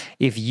sent you,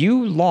 if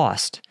you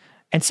lost,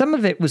 and some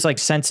of it was like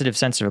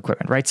sensitive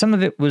equipment, right? Some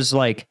of it was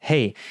like,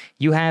 hey,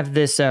 you have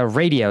this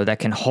radio that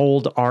can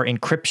hold our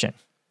encryption.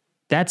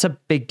 That's a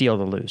big deal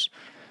to lose.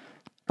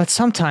 But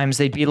sometimes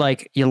they'd be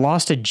like, you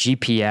lost a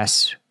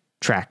GPS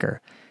tracker.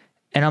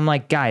 And I'm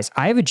like, guys,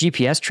 I have a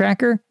GPS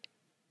tracker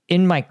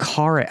in my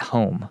car at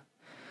home.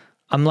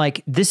 I'm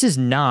like, this is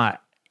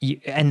not,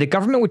 and the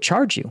government would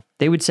charge you.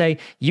 They would say,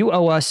 you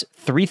owe us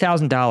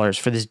 $3,000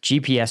 for this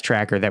GPS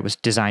tracker that was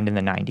designed in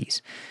the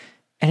 90s.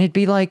 And it'd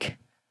be like,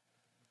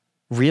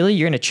 really?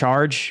 You're going to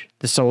charge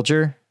the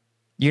soldier?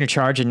 You're going to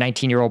charge a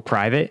 19-year-old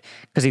private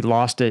because he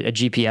lost a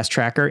GPS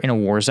tracker in a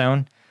war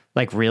zone?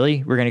 Like,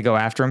 really? We're going to go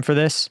after him for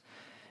this?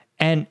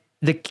 And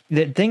the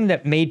thing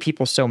that made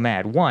people so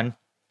mad, one,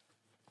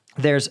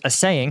 there's a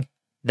saying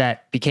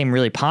that became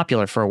really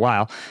popular for a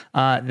while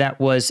that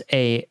was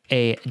a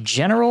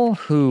general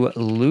who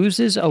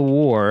loses a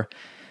war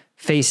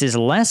faces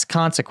less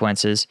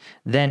consequences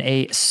than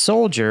a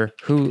soldier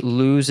who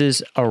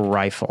loses a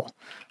rifle,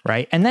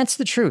 right? And that's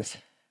the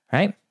truth,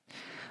 right?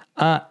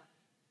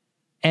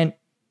 And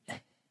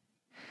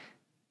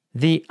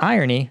the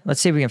irony,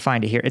 let's see if we can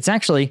find it here. It's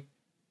actually,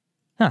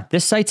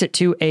 this cites it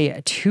to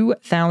a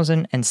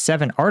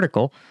 2007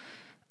 article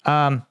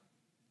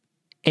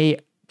A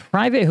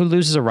private who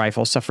loses a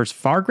rifle suffers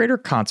far greater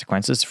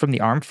consequences from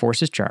the Armed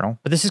Forces Journal,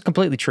 but this is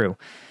completely true.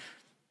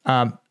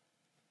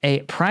 A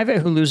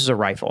private who loses a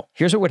rifle,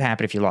 here's what would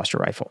happen if you lost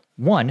your rifle.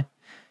 One,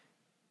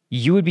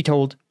 you would be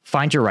told,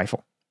 find your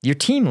rifle. Your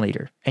team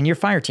leader and your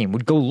fire team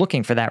would go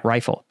looking for that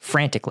rifle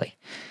frantically.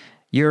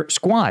 Your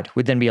squad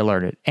would then be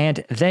alerted,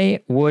 and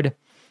they would,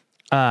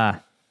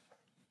 right?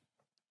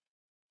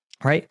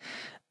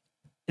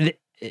 Let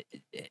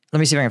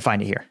me see if I can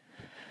find it here.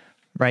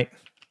 Right?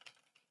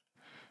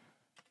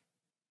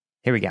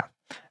 Here we go.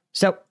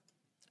 So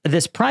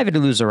this private who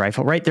loses a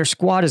rifle, right? Their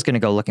squad is going to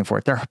go looking for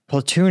it. Their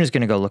platoon is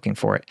going to go looking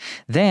for it.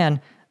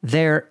 Then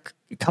their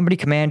company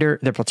commander,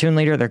 their platoon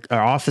leader, their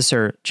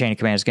officer chain of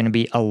command is going to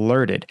be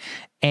alerted.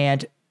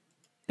 And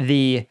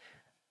the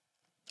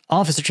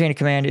officer chain of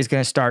command is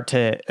going to start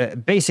to,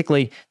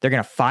 basically, they're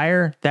going to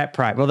fire that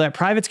private. Well, that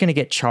private's going to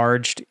get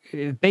charged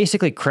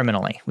basically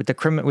criminally with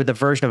the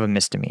version of a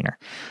misdemeanor.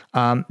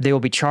 They will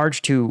be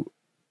charged to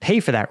pay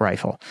for that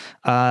rifle.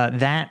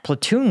 That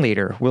platoon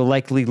leader will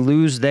likely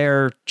lose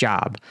their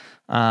job.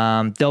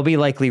 They'll be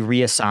likely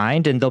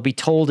reassigned, and they'll be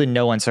told in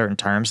no uncertain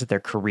terms that their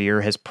career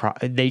has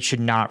they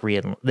should not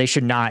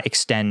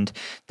extend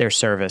their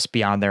service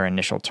beyond their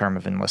initial term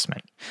of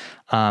enlistment,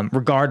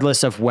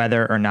 regardless of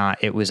whether or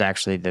not it was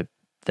actually the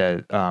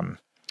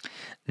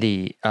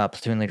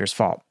platoon leader's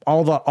fault.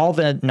 All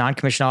the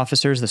non-commissioned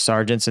officers, the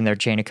sergeants and their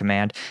chain of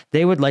command,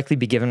 they would likely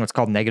be given what's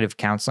called negative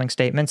counseling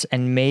statements,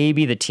 and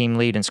maybe the team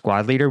lead and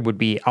squad leader would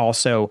be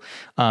also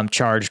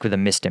charged with a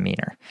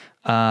misdemeanor.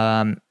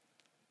 Likely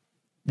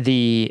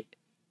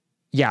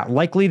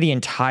the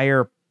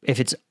entire, if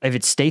it's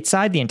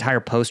stateside, the entire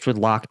post would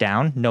lock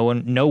down.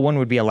 No one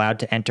would be allowed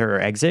to enter or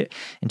exit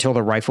until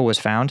the rifle was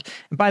found.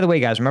 And by the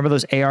way, guys, remember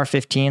those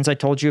AR-15s I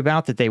told you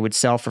about that they would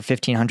sell for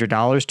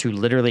 $1,500 to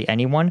literally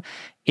anyone?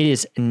 It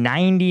is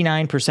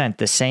 99%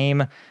 the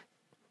same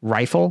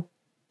rifle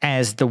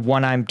as the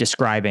one I'm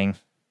describing,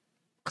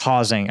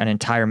 causing an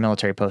entire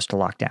military post to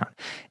lock down.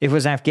 If it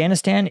was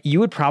Afghanistan,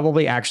 you would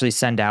probably actually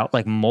send out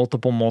like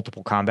multiple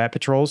combat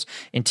patrols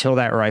until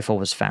that rifle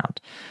was found.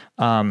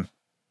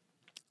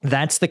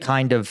 That's the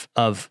kind of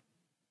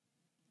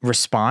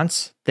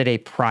response that a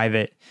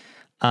private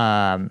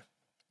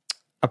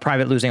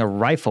losing a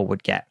rifle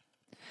would get,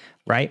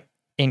 right?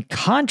 In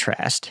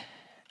contrast,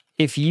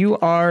 if you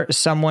are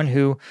someone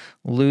who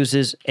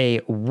loses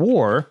a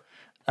war,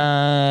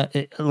 old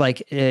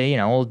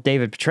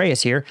David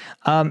Petraeus here,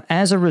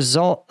 as a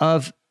result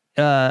of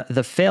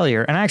the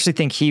failure, and I actually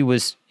think he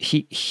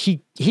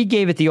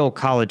gave it the old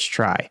college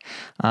try,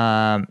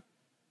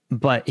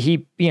 but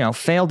he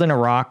failed in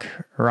Iraq.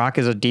 Iraq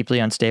is a deeply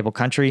unstable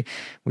country.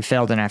 We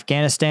failed in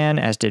Afghanistan,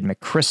 as did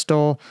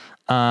McChrystal,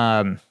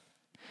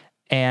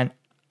 and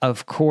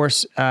of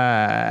course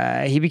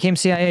he became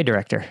CIA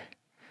director,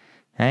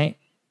 right?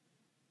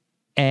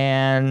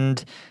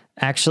 And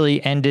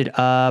actually ended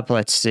up,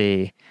 let's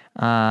see,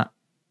 I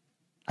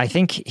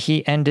think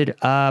he ended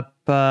up,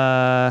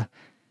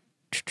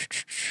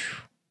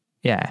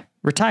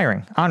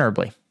 retiring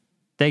honorably.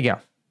 There you go.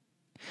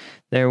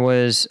 There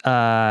was,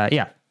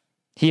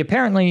 he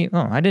apparently,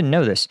 I didn't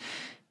know this.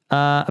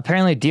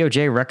 Apparently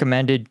DOJ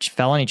recommended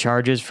felony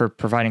charges for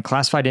providing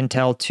classified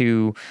intel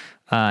to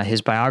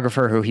his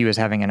biographer who he was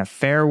having an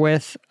affair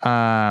with.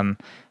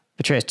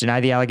 Petraeus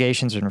denied the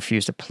allegations and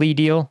refused a plea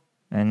deal.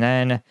 And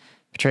then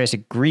Petraeus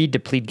agreed to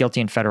plead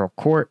guilty in federal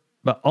court,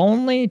 but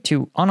only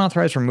to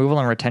unauthorized removal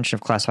and retention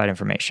of classified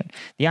information.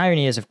 The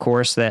irony is, of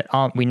course, that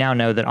we now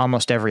know that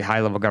almost every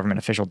high-level government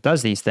official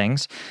does these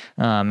things,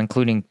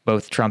 including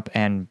both Trump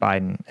and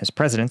Biden as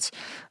presidents.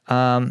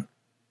 And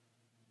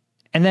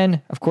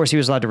then, of course, he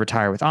was allowed to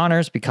retire with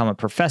honors, become a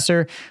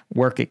professor,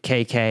 work at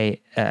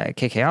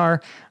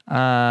KKR,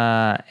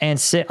 and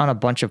sit on a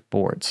bunch of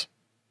boards.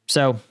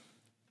 So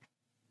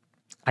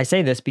I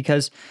say this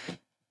because,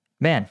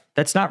 man,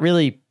 that's not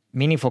really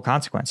meaningful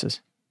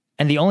consequences.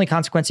 And the only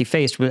consequence he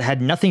faced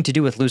had nothing to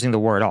do with losing the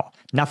war at all.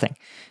 Nothing.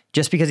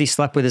 Just because he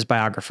slept with his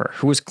biographer,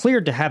 who was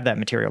cleared to have that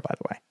material, by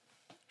the way.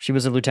 She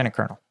was a lieutenant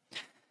colonel.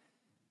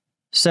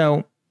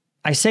 So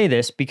I say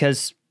this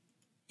because,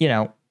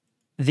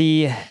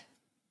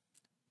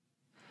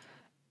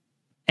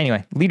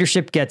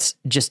 leadership gets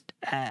just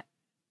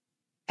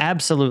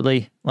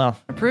absolutely,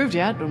 approved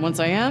yet, but once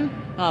I am,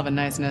 I'll have a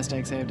nice nest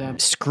egg saved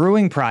up.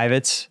 Screwing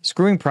privates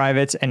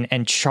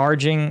and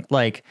charging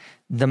like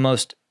the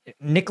most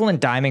nickel and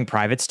diming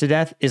privates to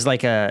death is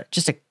like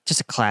just a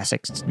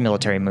classic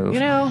military move.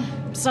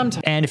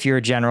 Sometimes. And if you're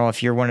a general,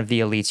 if you're one of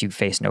the elites, you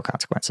face no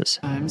consequences.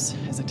 Sometimes,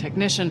 as a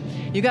technician,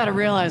 you gotta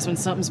realize when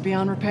something's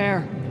beyond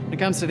repair. When it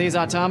comes to these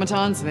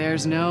automatons,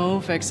 there's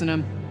no fixing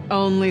them.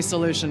 Only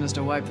solution is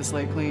to wipe the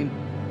slate clean.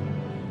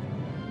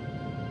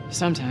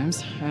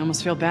 Sometimes, I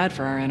almost feel bad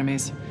for our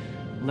enemies,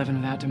 living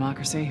without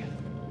democracy.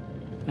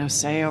 No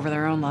say over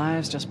their own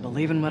lives, just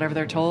believing whatever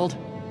they're told.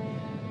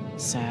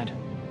 Sad.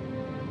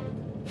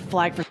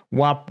 Flag for...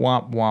 Womp,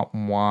 womp, womp,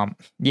 womp.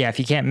 Yeah, if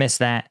you can't miss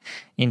that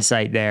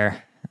insight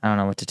there, I don't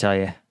know what to tell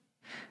you.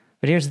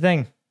 But here's the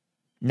thing.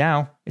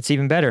 now it's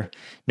even better.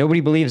 Nobody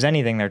believes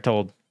anything they're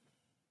told.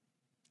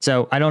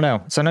 So I don't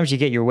know. Sometimes you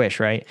get your wish,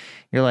 right?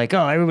 You're like,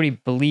 oh, everybody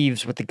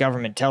believes what the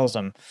government tells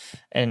them.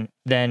 And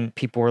then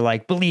people were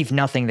like, believe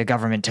nothing the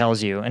government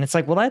tells you. And it's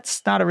like, well,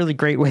 that's not a really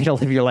great way to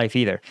live your life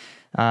either.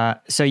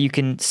 So you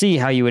can see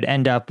how you would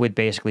end up with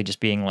basically just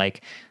being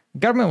like,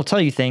 government will tell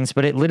you things,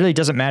 but it literally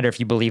doesn't matter if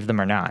you believe them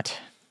or not.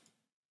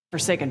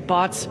 Forsaken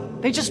bots.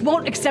 They just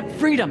won't accept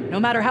freedom, no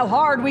matter how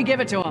hard we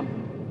give it to them.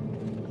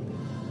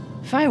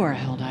 If I were a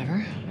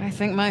Helldiver, I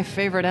think my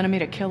favorite enemy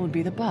to kill would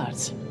be the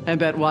bots. I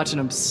bet watching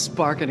them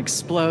spark and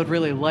explode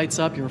really lights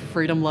up your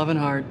freedom-loving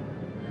heart.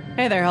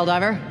 Hey there,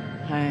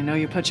 Helldiver. I know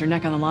you put your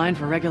neck on the line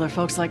for regular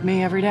folks like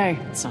me every day.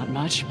 It's not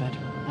much, but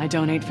I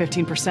donate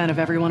 15% of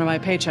every one of my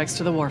paychecks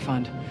to the war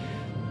fund.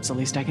 It's the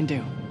least I can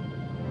do.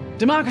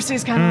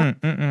 Democracy's kind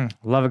of...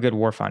 Love a good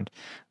war fund.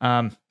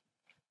 Of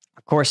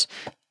course,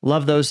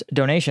 love those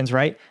donations,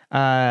 right?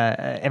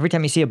 Every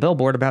time you see a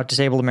billboard about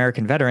disabled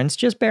American veterans,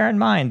 just bear in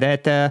mind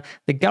that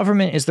the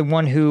government is the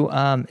one who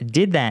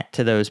did that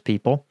to those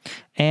people,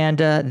 and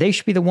they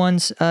should be the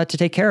ones to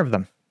take care of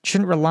them.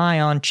 Shouldn't rely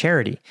on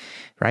charity,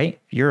 right?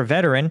 You're a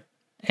veteran,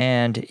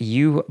 and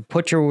you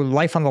put your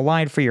life on the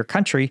line for your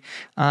country.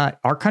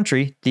 Our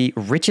country, the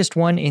richest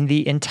one in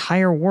the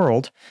entire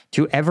world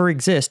to ever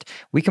exist,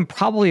 we can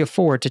probably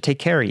afford to take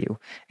care of you.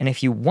 And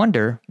if you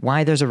wonder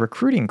why there's a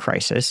recruiting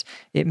crisis,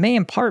 it may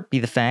in part be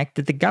the fact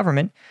that the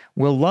government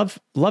will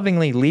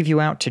lovingly leave you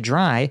out to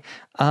dry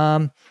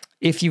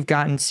if you've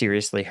gotten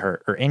seriously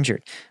hurt or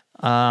injured.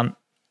 And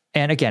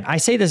again, I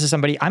say this as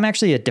somebody, I'm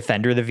actually a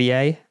defender of the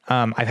VA.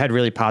 I've had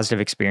really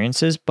positive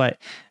experiences, but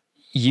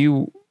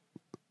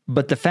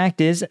the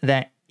fact is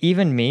that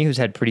even me, who's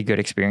had pretty good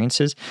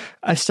experiences,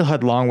 I've still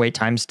had long wait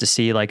times to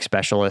see like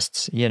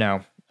specialists,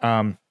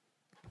 and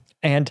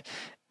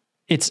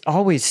it's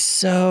always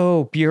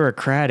so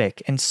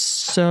bureaucratic and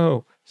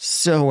so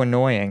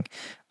annoying.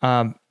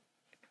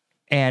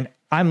 And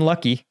I'm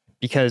lucky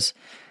because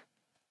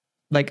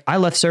like I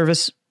left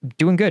service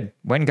doing good,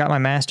 went and got my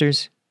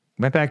master's,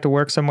 went back to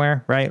work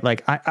somewhere, right?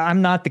 Like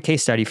I'm not the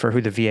case study for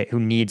who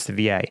needs the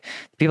VA.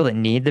 The people that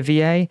need the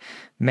VA,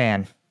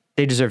 man,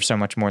 they deserve so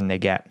much more than they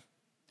get.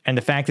 And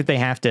the fact that they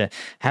have to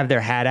have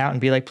their hat out and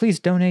be like, please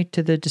donate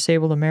to the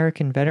disabled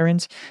American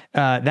veterans,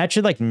 that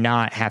should like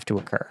not have to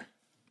occur.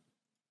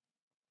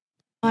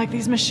 Like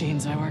these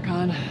machines I work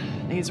on.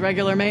 Needs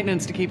regular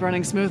maintenance to keep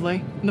running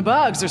smoothly. And the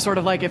bugs are sort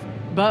of like if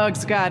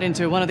bugs got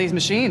into one of these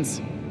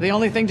machines. The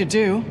only thing to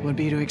do would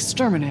be to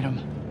exterminate them.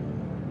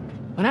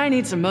 When I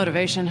need some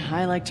motivation,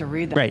 I like to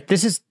read that. Right. I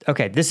just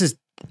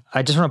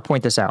want to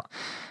point this out.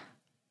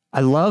 I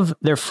love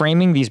they're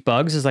framing these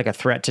bugs as like a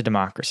threat to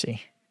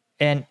democracy.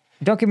 And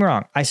don't get me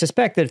wrong, I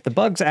suspect that if the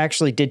bugs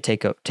actually did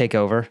take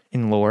over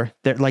in lore,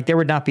 there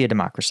would not be a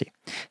democracy.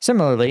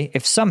 Similarly,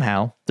 if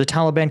somehow the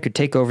Taliban could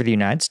take over the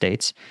United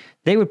States,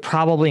 they would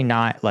probably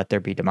not let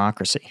there be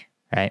democracy,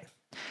 right?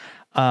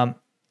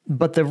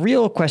 But the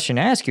real question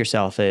to ask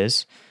yourself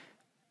is,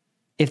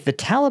 if the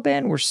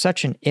Taliban were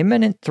such an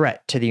imminent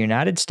threat to the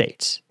United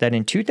States that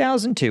in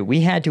 2002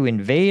 we had to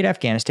invade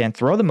Afghanistan,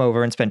 throw them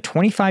over, and spend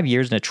 25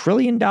 years and $1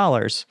 trillion,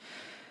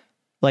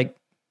 like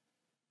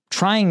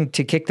trying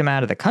to kick them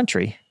out of the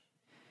country,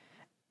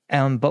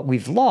 but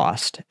we've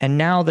lost, and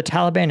now the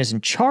Taliban is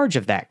in charge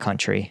of that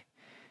country,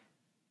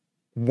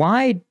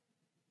 why?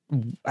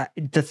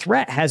 The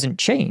threat hasn't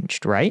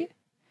changed, right?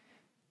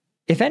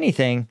 If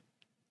anything,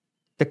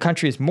 the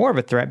country is more of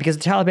a threat because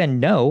the Taliban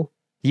know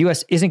the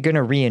U.S. isn't going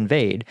to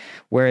reinvade,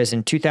 whereas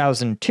in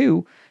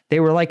 2002, they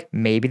were like,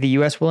 maybe the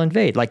U.S. will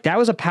invade. Like, that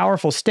was a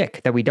powerful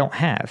stick that we don't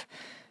have.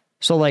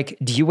 So, like,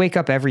 do you wake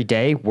up every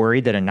day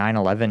worried that a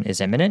 9/11 is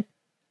imminent?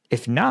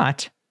 If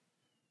not,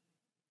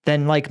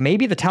 then, like,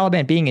 maybe the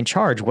Taliban being in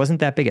charge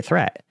wasn't that big a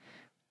threat.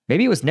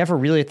 Maybe it was never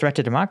really a threat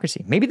to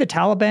democracy. Maybe the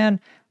Taliban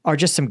are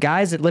just some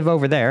guys that live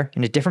over there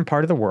in a different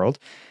part of the world,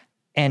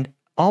 and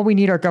all we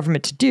need our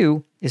government to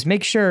do is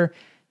make sure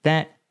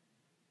that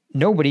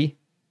nobody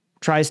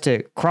tries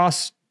to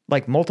cross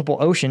like multiple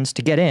oceans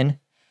to get in.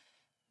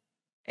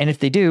 And if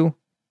they do,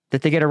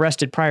 that they get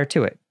arrested prior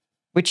to it,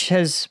 which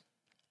has,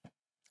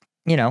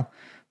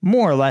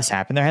 more or less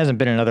happened. There hasn't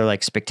been another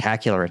like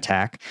spectacular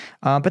attack,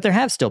 but there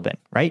have still been,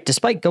 right?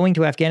 Despite going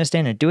to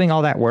Afghanistan and doing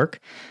all that work,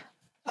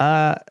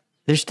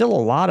 there's still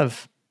a lot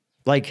of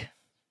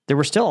there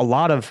were still a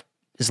lot of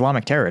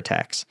Islamic terror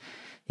attacks.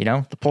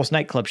 The Pulse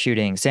nightclub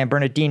shooting, San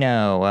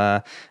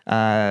Bernardino,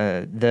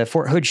 the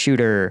Fort Hood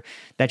shooter,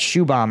 that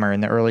shoe bomber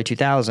in the early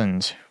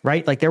 2000s,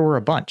 right? Like there were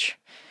a bunch.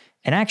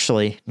 And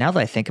actually, now that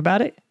I think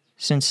about it,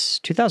 since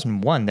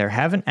 2001, there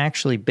haven't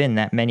actually been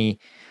that many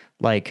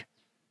like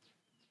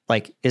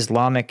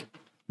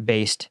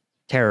Islamic-based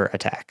terror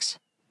attacks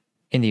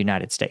in the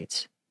United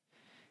States.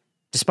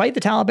 Despite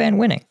the Taliban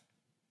winning,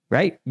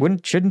 right?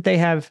 Shouldn't they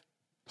have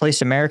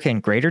placed America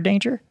in greater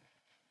danger?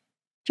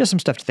 Just some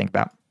stuff to think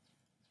about.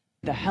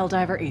 The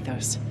Helldiver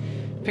ethos.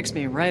 Picks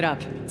me right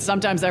up.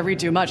 Sometimes I read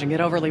too much and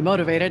get overly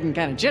motivated and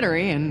kind of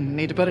jittery and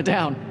need to put it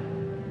down.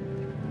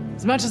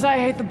 As much as I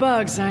hate the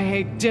bugs, I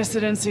hate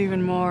dissidents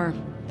even more.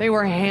 They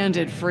were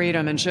handed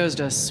freedom and chose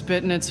to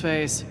spit in its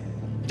face.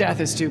 Death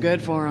is too good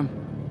for them.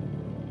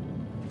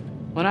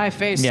 When I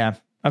faced... Yeah.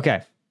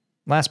 Okay.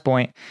 Last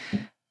point.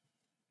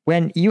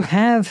 When you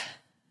have...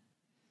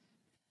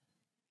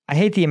 I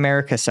hate the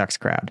America sucks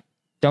crowd.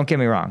 Don't get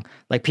me wrong.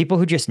 Like, people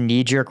who just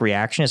knee-jerk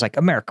reaction is like,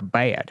 America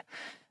bad.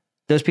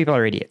 Those people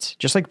are idiots.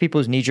 Just like people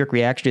whose knee-jerk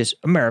reaction is,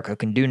 America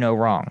can do no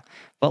wrong.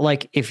 But,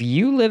 like, if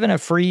you live in a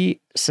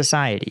free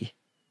society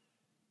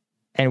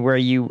and where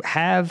you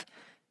have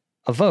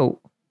a vote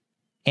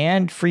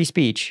and free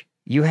speech,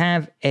 you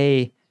have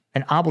an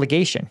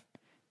obligation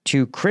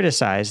to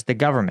criticize the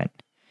government.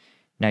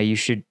 Now, you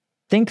should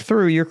think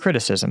through your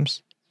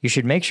criticisms. You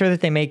should make sure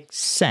that they make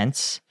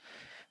sense,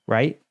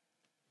 right?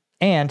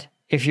 And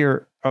if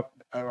you're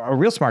a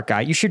real smart guy,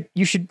 you should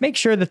make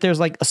sure that there's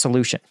like a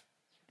solution,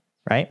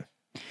 right?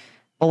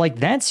 But like,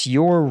 that's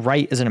your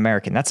right as an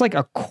American. That's like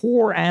a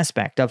core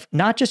aspect of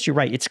not just your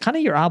right, it's kind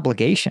of your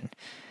obligation.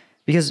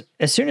 Because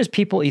as soon as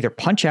people either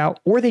punch out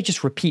or they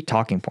just repeat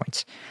talking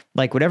points,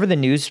 like whatever the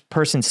news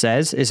person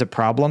says is a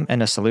problem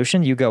and a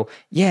solution, you go,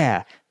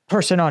 yeah,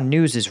 person on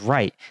news is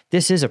right.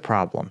 This is a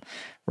problem,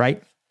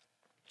 right?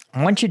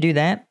 Once you do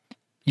that,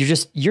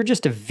 you're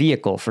just a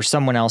vehicle for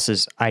someone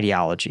else's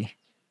ideology,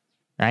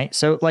 right?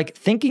 So like,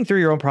 thinking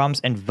through your own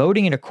problems and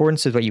voting in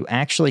accordance with what you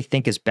actually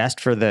think is best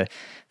for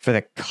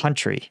the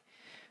country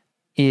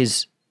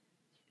is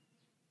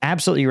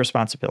absolutely your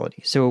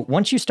responsibility. So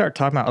once you start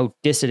talking about,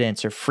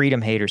 dissidents or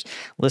freedom haters,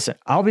 listen,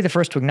 I'll be the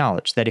first to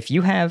acknowledge that if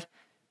you have,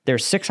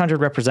 there's 600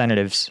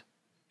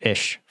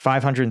 representatives-ish,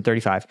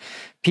 535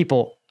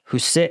 people who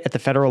sit at the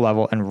federal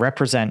level and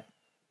represent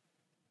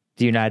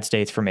the United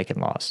States for making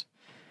laws.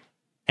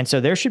 And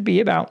so there should be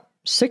about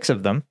 6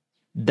 of them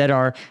that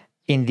are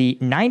in the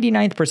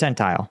 99th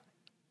percentile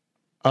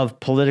of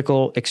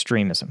political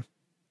extremism.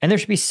 And there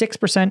should be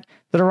 6%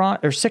 that are on,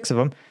 or 6 of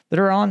them that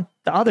are on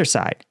the other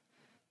side,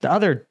 the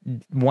other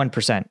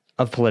 1%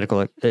 of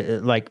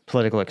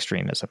political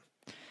extremism.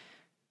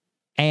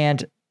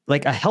 And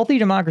like, a healthy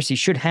democracy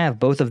should have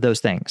both of those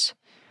things.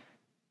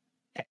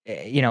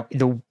 You know,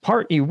 the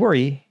part you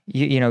worry,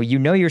 you know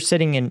you're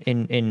sitting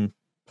in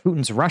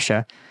Putin's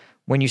Russia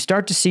when you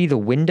start to see the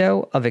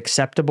window of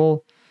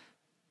acceptable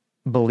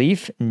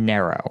belief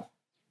narrow.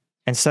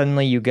 And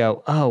suddenly you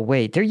go, oh,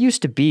 wait, there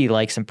used to be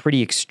like some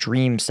pretty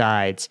extreme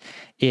sides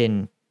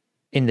in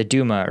the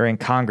Duma or in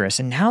Congress.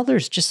 And now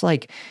there's just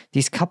like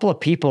these couple of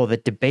people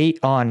that debate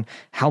on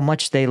how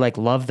much they like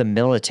love the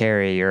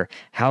military or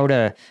how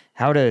to,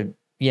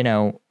 you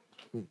know,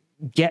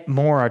 get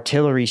more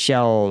artillery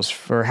shells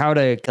for how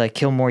to like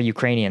kill more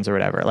Ukrainians or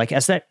whatever. Like,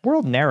 as that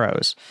world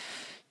narrows,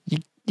 you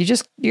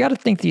got to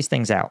think these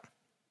things out.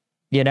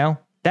 You know,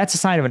 that's a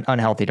sign of an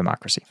unhealthy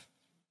democracy.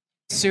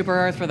 Super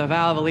Earth for the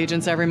vow of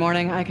allegiance every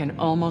morning, I can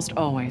almost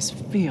always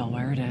feel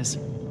where it is,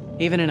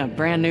 even in a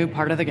brand new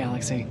part of the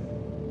galaxy.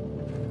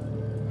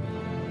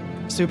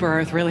 Super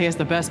Earth really is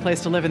the best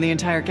place to live in the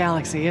entire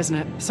galaxy, isn't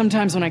it?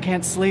 Sometimes when I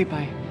can't sleep,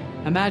 I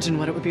imagine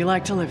what it would be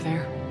like to live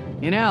there.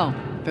 You know,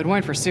 if it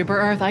weren't for Super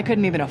Earth, I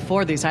couldn't even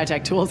afford these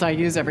high-tech tools I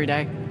use every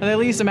day. But they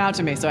lease them out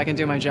to me so I can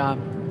do my job.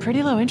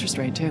 Pretty low interest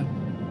rate, too.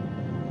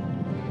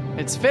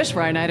 It's fish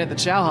fry night at the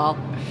chow hall.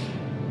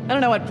 I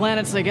don't know what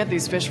planets they get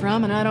these fish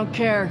from, and I don't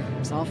care.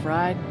 It's all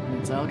fried, and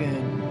it's all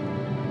good.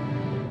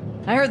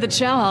 I heard the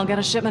chow hall got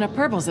a shipment of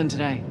purples in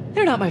today.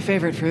 They're not my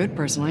favorite fruit,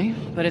 personally,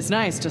 but it's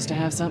nice just to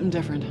have something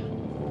different.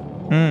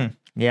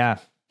 Yeah.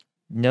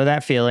 Know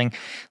that feeling.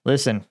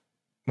 Listen,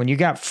 when you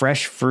got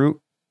fresh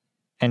fruit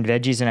and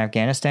veggies in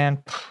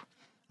Afghanistan,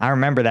 I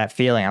remember that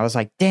feeling. I was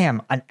like,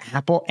 damn, an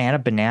apple and a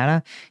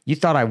banana? You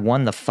thought I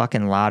won the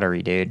fucking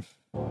lottery, dude.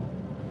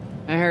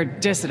 I heard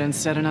dissidents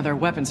set another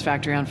weapons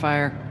factory on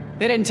fire.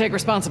 They didn't take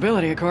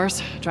responsibility, of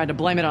course. Tried to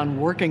blame it on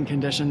working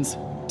conditions.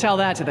 Tell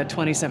that to the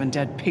 27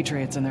 dead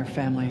patriots and their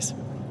families.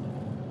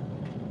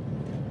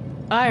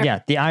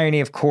 Yeah, the irony,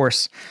 of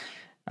course.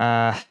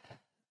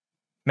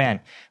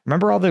 Man,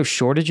 remember all those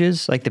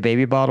shortages, like the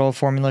baby bottle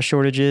formula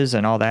shortages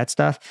and all that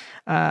stuff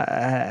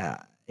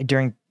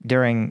during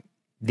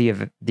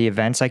the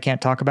events I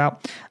can't talk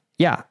about?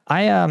 Yeah,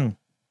 I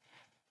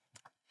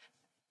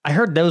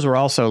heard those were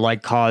also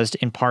like caused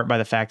in part by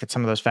the fact that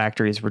some of those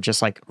factories were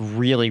just like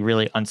really,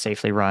 really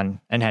unsafely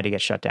run and had to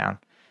get shut down.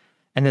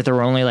 And that there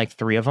were only like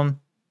 3 of them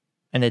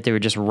and that they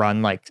would just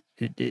run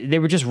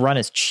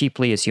as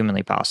cheaply as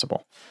humanly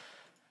possible.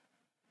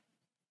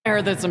 I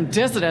heard that some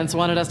dissidents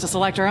wanted us to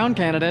select our own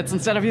candidates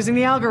instead of using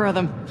the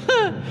algorithm.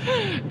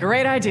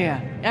 Great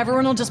idea.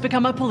 Everyone will just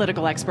become a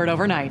political expert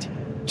overnight.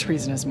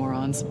 Treasonous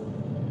morons.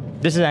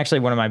 This is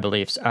actually one of my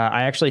beliefs.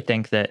 I actually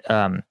think that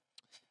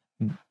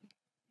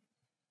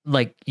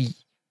like,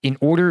 in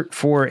order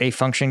for a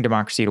functioning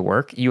democracy to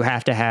work, you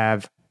have to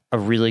have a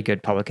really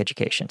good public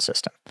education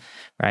system,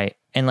 right?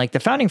 And like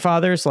the founding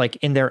fathers, like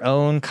in their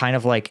own kind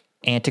of like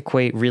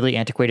really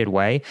antiquated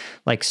way,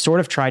 like sort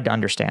of tried to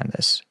understand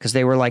this, because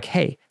they were like,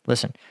 hey,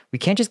 listen, we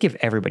can't just give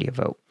everybody a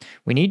vote.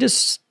 We need to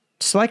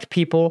select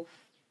people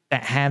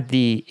that have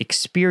the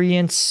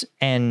experience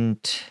and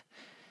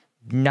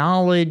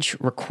knowledge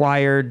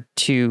required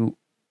to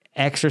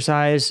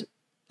exercise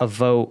a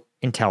vote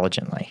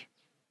intelligently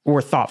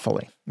or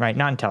thoughtfully, right?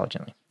 Not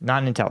intelligently,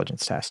 not an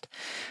intelligence test,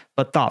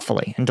 but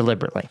thoughtfully and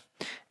deliberately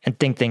and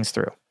think things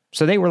through.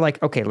 So they were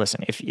like, okay,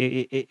 listen, if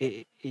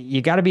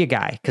you got to be a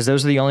guy, because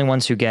those are the only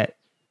ones who get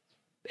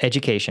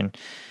education.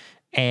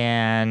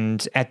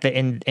 And at the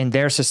in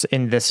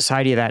the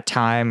society of that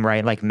time,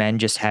 right, like men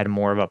just had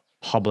more of a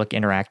public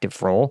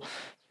interactive role.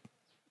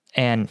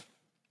 And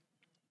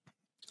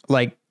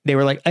like they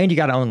were like, and you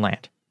got to own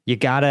land. You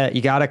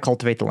gotta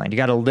cultivate the land. You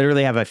gotta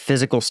literally have a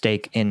physical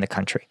stake in the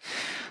country.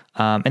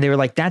 And they were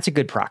like, that's a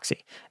good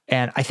proxy.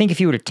 And I think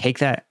if you were to take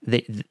that,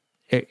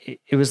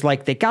 it was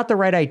like they got the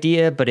right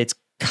idea, but it's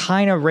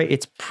kind of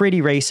it's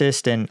pretty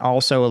racist and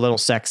also a little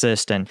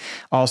sexist and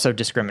also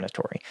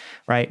discriminatory,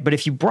 right? But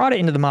if you brought it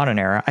into the modern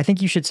era, I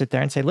think you should sit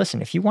there and say,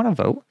 listen, if you want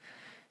to vote,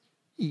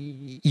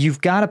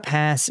 you've got to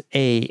pass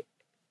a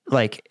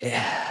like.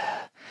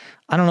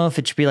 I don't know if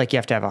it should be like you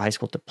have to have a high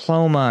school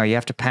diploma or you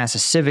have to pass a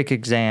civic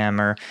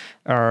exam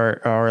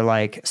or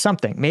like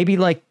something. Maybe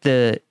like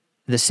the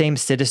same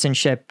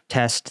citizenship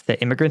test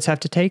that immigrants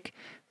have to take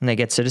when they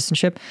get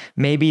citizenship.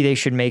 Maybe they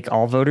should make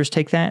all voters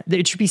take that.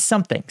 It should be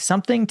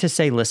something to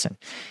say, listen,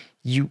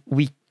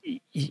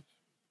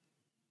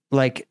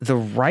 like the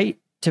right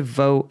to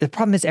vote. The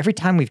problem is every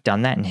time we've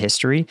done that in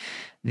history,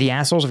 the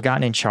assholes have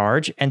gotten in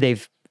charge and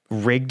they've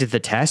rigged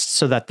the test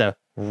so that the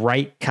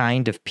right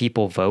kind of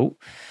people vote,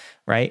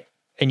 right?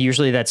 And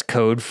usually that's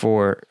code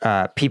for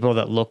people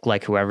that look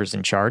like whoever's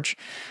in charge.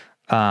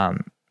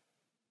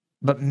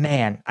 But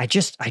man, I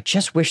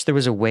just wish there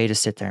was a way to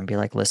sit there and be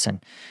like,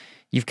 listen,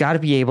 you've got to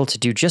be able to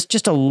do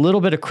just a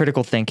little bit of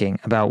critical thinking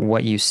about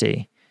what you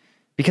see,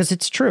 because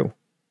it's true.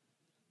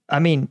 I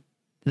mean,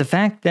 the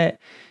fact that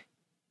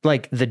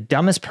like the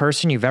dumbest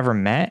person you've ever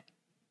met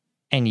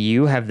and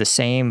you have the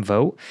same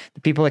vote,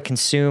 the people that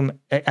consume,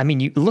 I mean,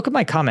 you look at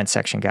my comment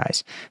section,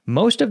 guys.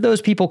 Most of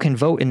those people can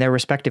vote in their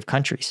respective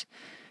countries.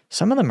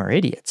 Some of them are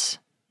idiots.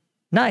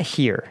 Not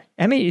here.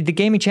 I mean, the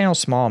gaming channel is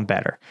small and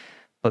better.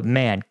 But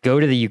man, go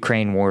to the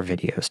Ukraine war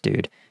videos,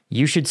 dude.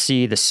 You should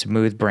see the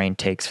smooth brain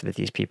takes that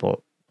these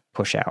people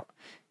push out.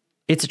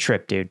 It's a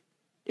trip, dude.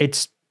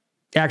 It's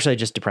actually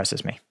just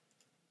depresses me.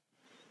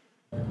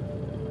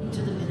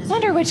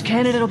 Wonder which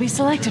candidate will be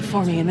selected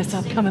for me in this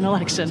upcoming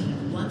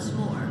election.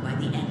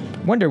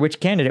 Wonder which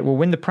candidate will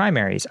win the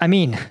primaries. I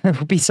mean,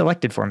 will be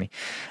selected for me.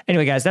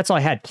 Anyway, guys, that's all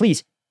I had.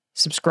 Please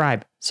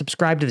subscribe.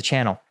 Subscribe to the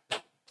channel.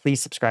 Please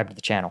subscribe to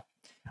the channel.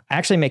 I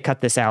actually may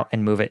cut this out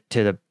and move it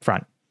to the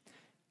front